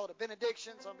churches call it a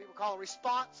benediction. Some people call it a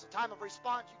response, a time of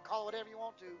response. You can call it whatever you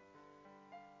want to.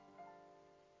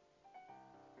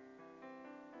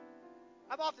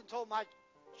 I've often told my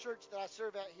church that I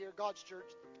serve at here, God's church,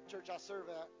 the church I serve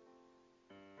at,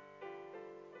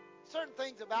 certain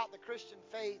things about the Christian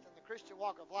faith and the Christian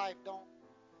walk of life I don't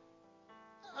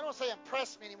want to say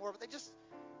impress me anymore, but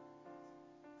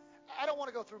I don't want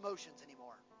to go through motions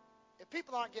anymore. If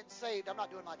people aren't getting saved, I'm not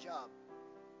doing my job.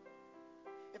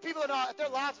 If their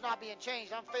lives are not being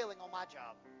changed, I'm failing on my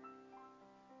job.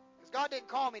 Because God didn't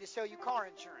call me to sell you car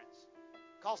insurance.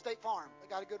 Call State Farm. They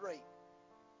got a good rate.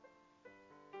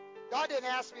 God didn't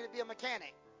ask me to be a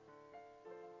mechanic,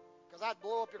 because I'd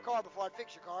blow up your car before I'd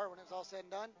fix your car when it was all said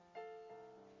and done.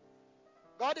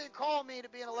 God didn't call me to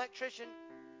be an electrician,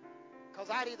 because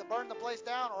I'd either burn the place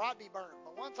down or I'd be burned.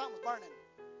 But one something was burning.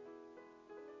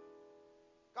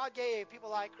 God gave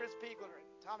people like Chris Piegler and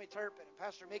Tommy Turpin and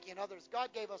Pastor Mickey and others,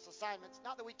 God gave us assignments.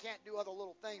 Not that we can't do other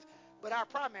little things, but our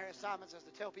primary assignment is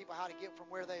to tell people how to get from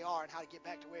where they are and how to get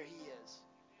back to where he is.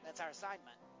 That's our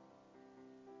assignment.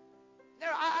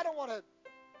 Now, I don't want to,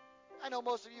 I know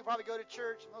most of you probably go to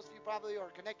church. Most of you probably are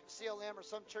connected to CLM or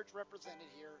some church represented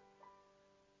here.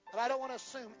 But I don't want to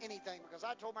assume anything, because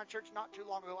I told my church not too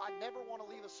long ago, I never want to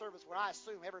leave a service where I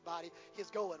assume everybody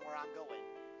is going where I'm going.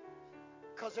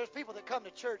 Because there's people that come to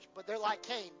church, but they're like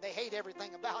Cain. They hate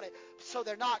everything about it, so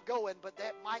they're not going. But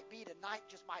that might be tonight,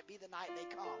 just might be the night they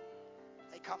come.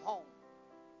 They come home.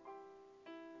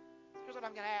 Here's what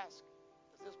I'm going to ask.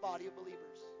 Is this body of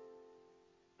believers?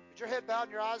 With your head bowed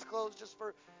and your eyes closed, just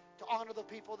to honor the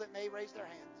people that may raise their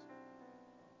hands.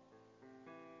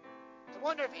 I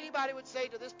wonder if anybody would say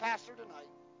to this pastor tonight,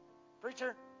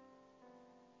 preacher,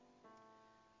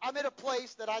 I'm at a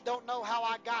place that I don't know how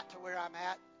I got to where I'm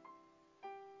at.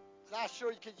 But I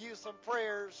sure could use some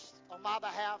prayers on my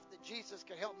behalf that Jesus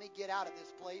could help me get out of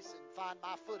this place and find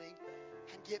my footing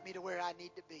and get me to where I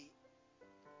need to be.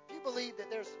 If you believe that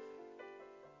there's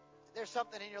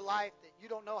something in your life that you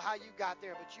don't know how you got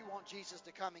there, but you want Jesus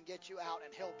to come and get you out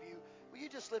and help you, will you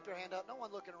just slip your hand up? No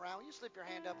one looking around. Will you slip your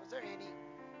hand up? Is there any?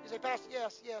 You say, Pastor,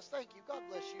 yes, thank you. God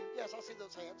bless you. Yes, I see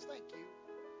those hands. Thank you.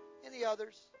 Any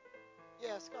others?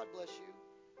 Yes, God bless you.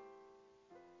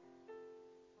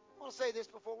 I want to say this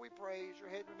before we pray, as your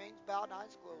head remains bowed and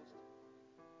eyes closed.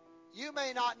 You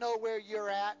may not know where you're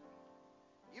at.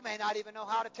 You may not even know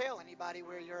how to tell anybody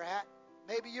where you're at.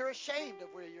 Maybe you're ashamed of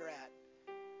where you're at.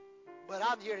 But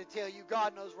I'm here to tell you,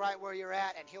 God knows right where you're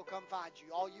at, and He'll come find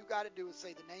you. All you got to do is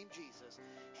say the name Jesus,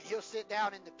 and He'll sit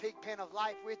down in the pig pen of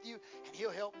life with you, and He'll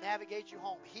help navigate you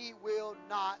home. He will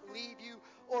not leave you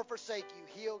or forsake you.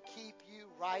 He'll keep you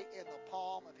right in the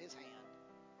palm of His hand.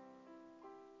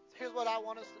 So here's what I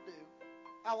want us to do.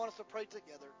 I want us to pray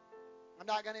together. I'm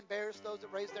not going to embarrass those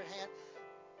that raise their hand,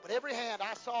 but every hand,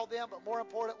 I saw them, but more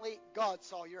importantly, God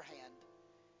saw your hand.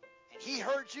 And He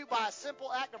heard you by a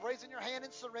simple act of raising your hand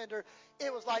in surrender.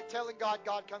 It was like telling God,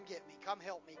 God, come get me. Come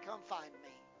help me. Come find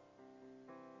me.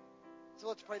 So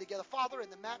let's pray together. Father, in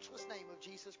the matchless name of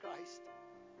Jesus Christ,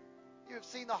 you have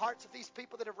seen the hearts of these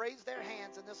people that have raised their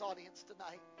hands in this audience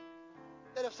tonight,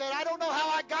 that have said, I don't know how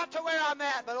I got to where I'm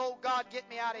at, but oh God, get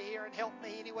me out of here and help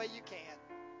me any way you can.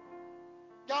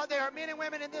 God, there are men and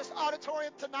women in this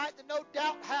auditorium tonight that no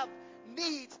doubt have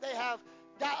needs. They have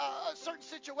certain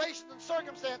situations and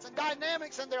circumstances and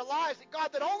dynamics in their lives that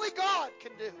God, that only God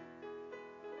can do.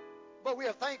 But we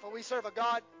are thankful we serve a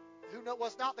God who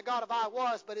was not the God of I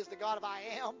was, but is the God of I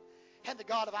am and the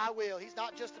God of I will. He's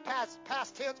not just the past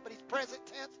tense, but He's present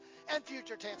tense and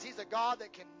future tense. He's a God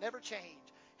that can never change,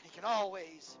 and He can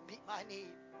always meet my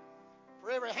need. For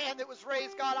every hand that was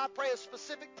raised, God, I pray a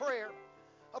specific prayer,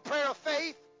 a prayer of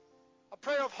faith, a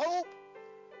prayer of hope,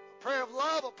 a prayer of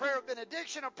love, a prayer of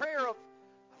benediction, a prayer of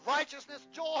righteousness,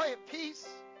 joy, and peace.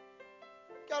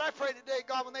 God, I pray today,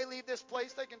 God, when they leave this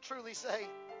place, they can truly say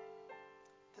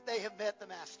that they have met the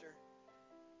Master.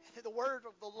 And that the word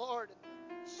of the Lord and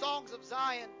the songs of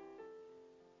Zion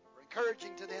are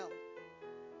encouraging to them.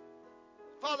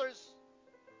 Fathers,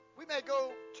 we may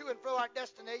go to and fro our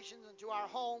destinations and to our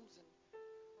homes and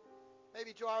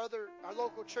maybe to our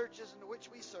local churches into which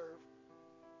we serve.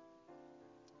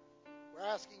 We're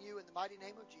asking you in the mighty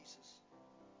name of Jesus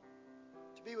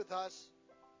to be with us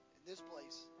in this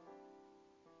place.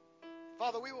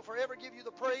 Father, we will forever give you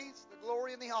the praise, the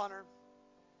glory, and the honor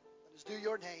that is due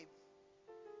your name.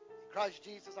 In Christ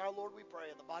Jesus, our Lord, we pray.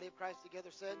 And the body of Christ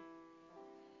together said,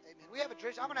 amen. We have a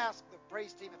tradition. I'm going to ask the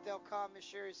praise team if they'll come. Miss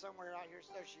Sherry's somewhere out here.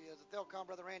 There she is. If they'll come,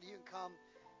 Brother Randy, you can come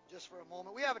just for a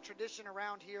moment. We have a tradition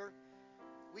around here.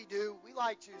 We do. We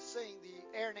like to sing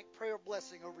the Aaronic prayer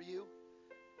blessing over you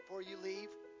before you leave.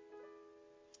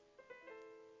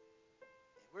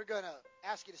 We're going to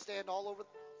ask you to stand all over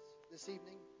this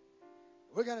evening.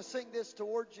 We're going to sing this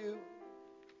towards you.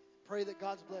 Pray that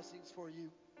God's blessings for you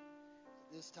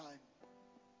at this time.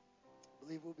 I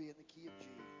believe we'll be in the key of G.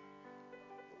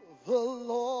 The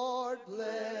Lord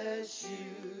bless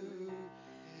you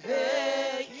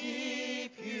and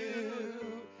keep you.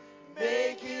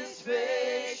 Make His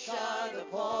face shine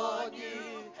upon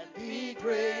you and be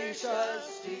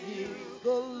gracious to you.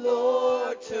 The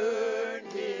Lord turn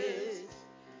His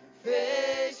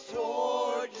face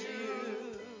toward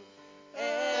you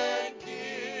and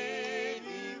give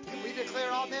you peace. Can we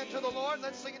declare amen to the Lord?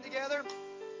 Let's sing it together.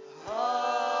 Amen.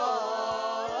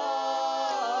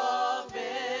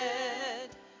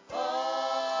 Amen.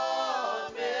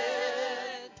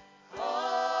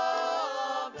 Amen.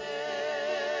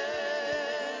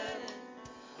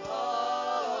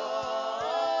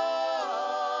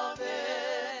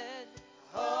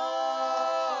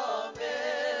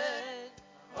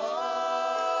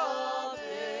 Amen.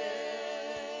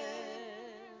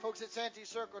 Folks at Santee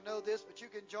Circle know this, but you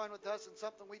can join with us in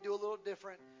something we do a little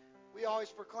different. We always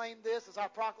proclaim this as our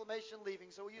proclamation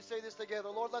leaving. So will you say this together?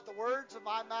 Lord, let the words of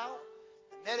my mouth,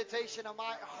 the meditation of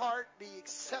my heart be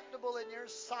acceptable in your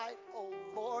sight, O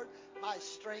Lord, my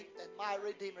strength and my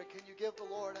Redeemer. Can you give the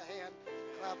Lord a hand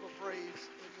clap of praise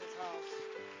in this house?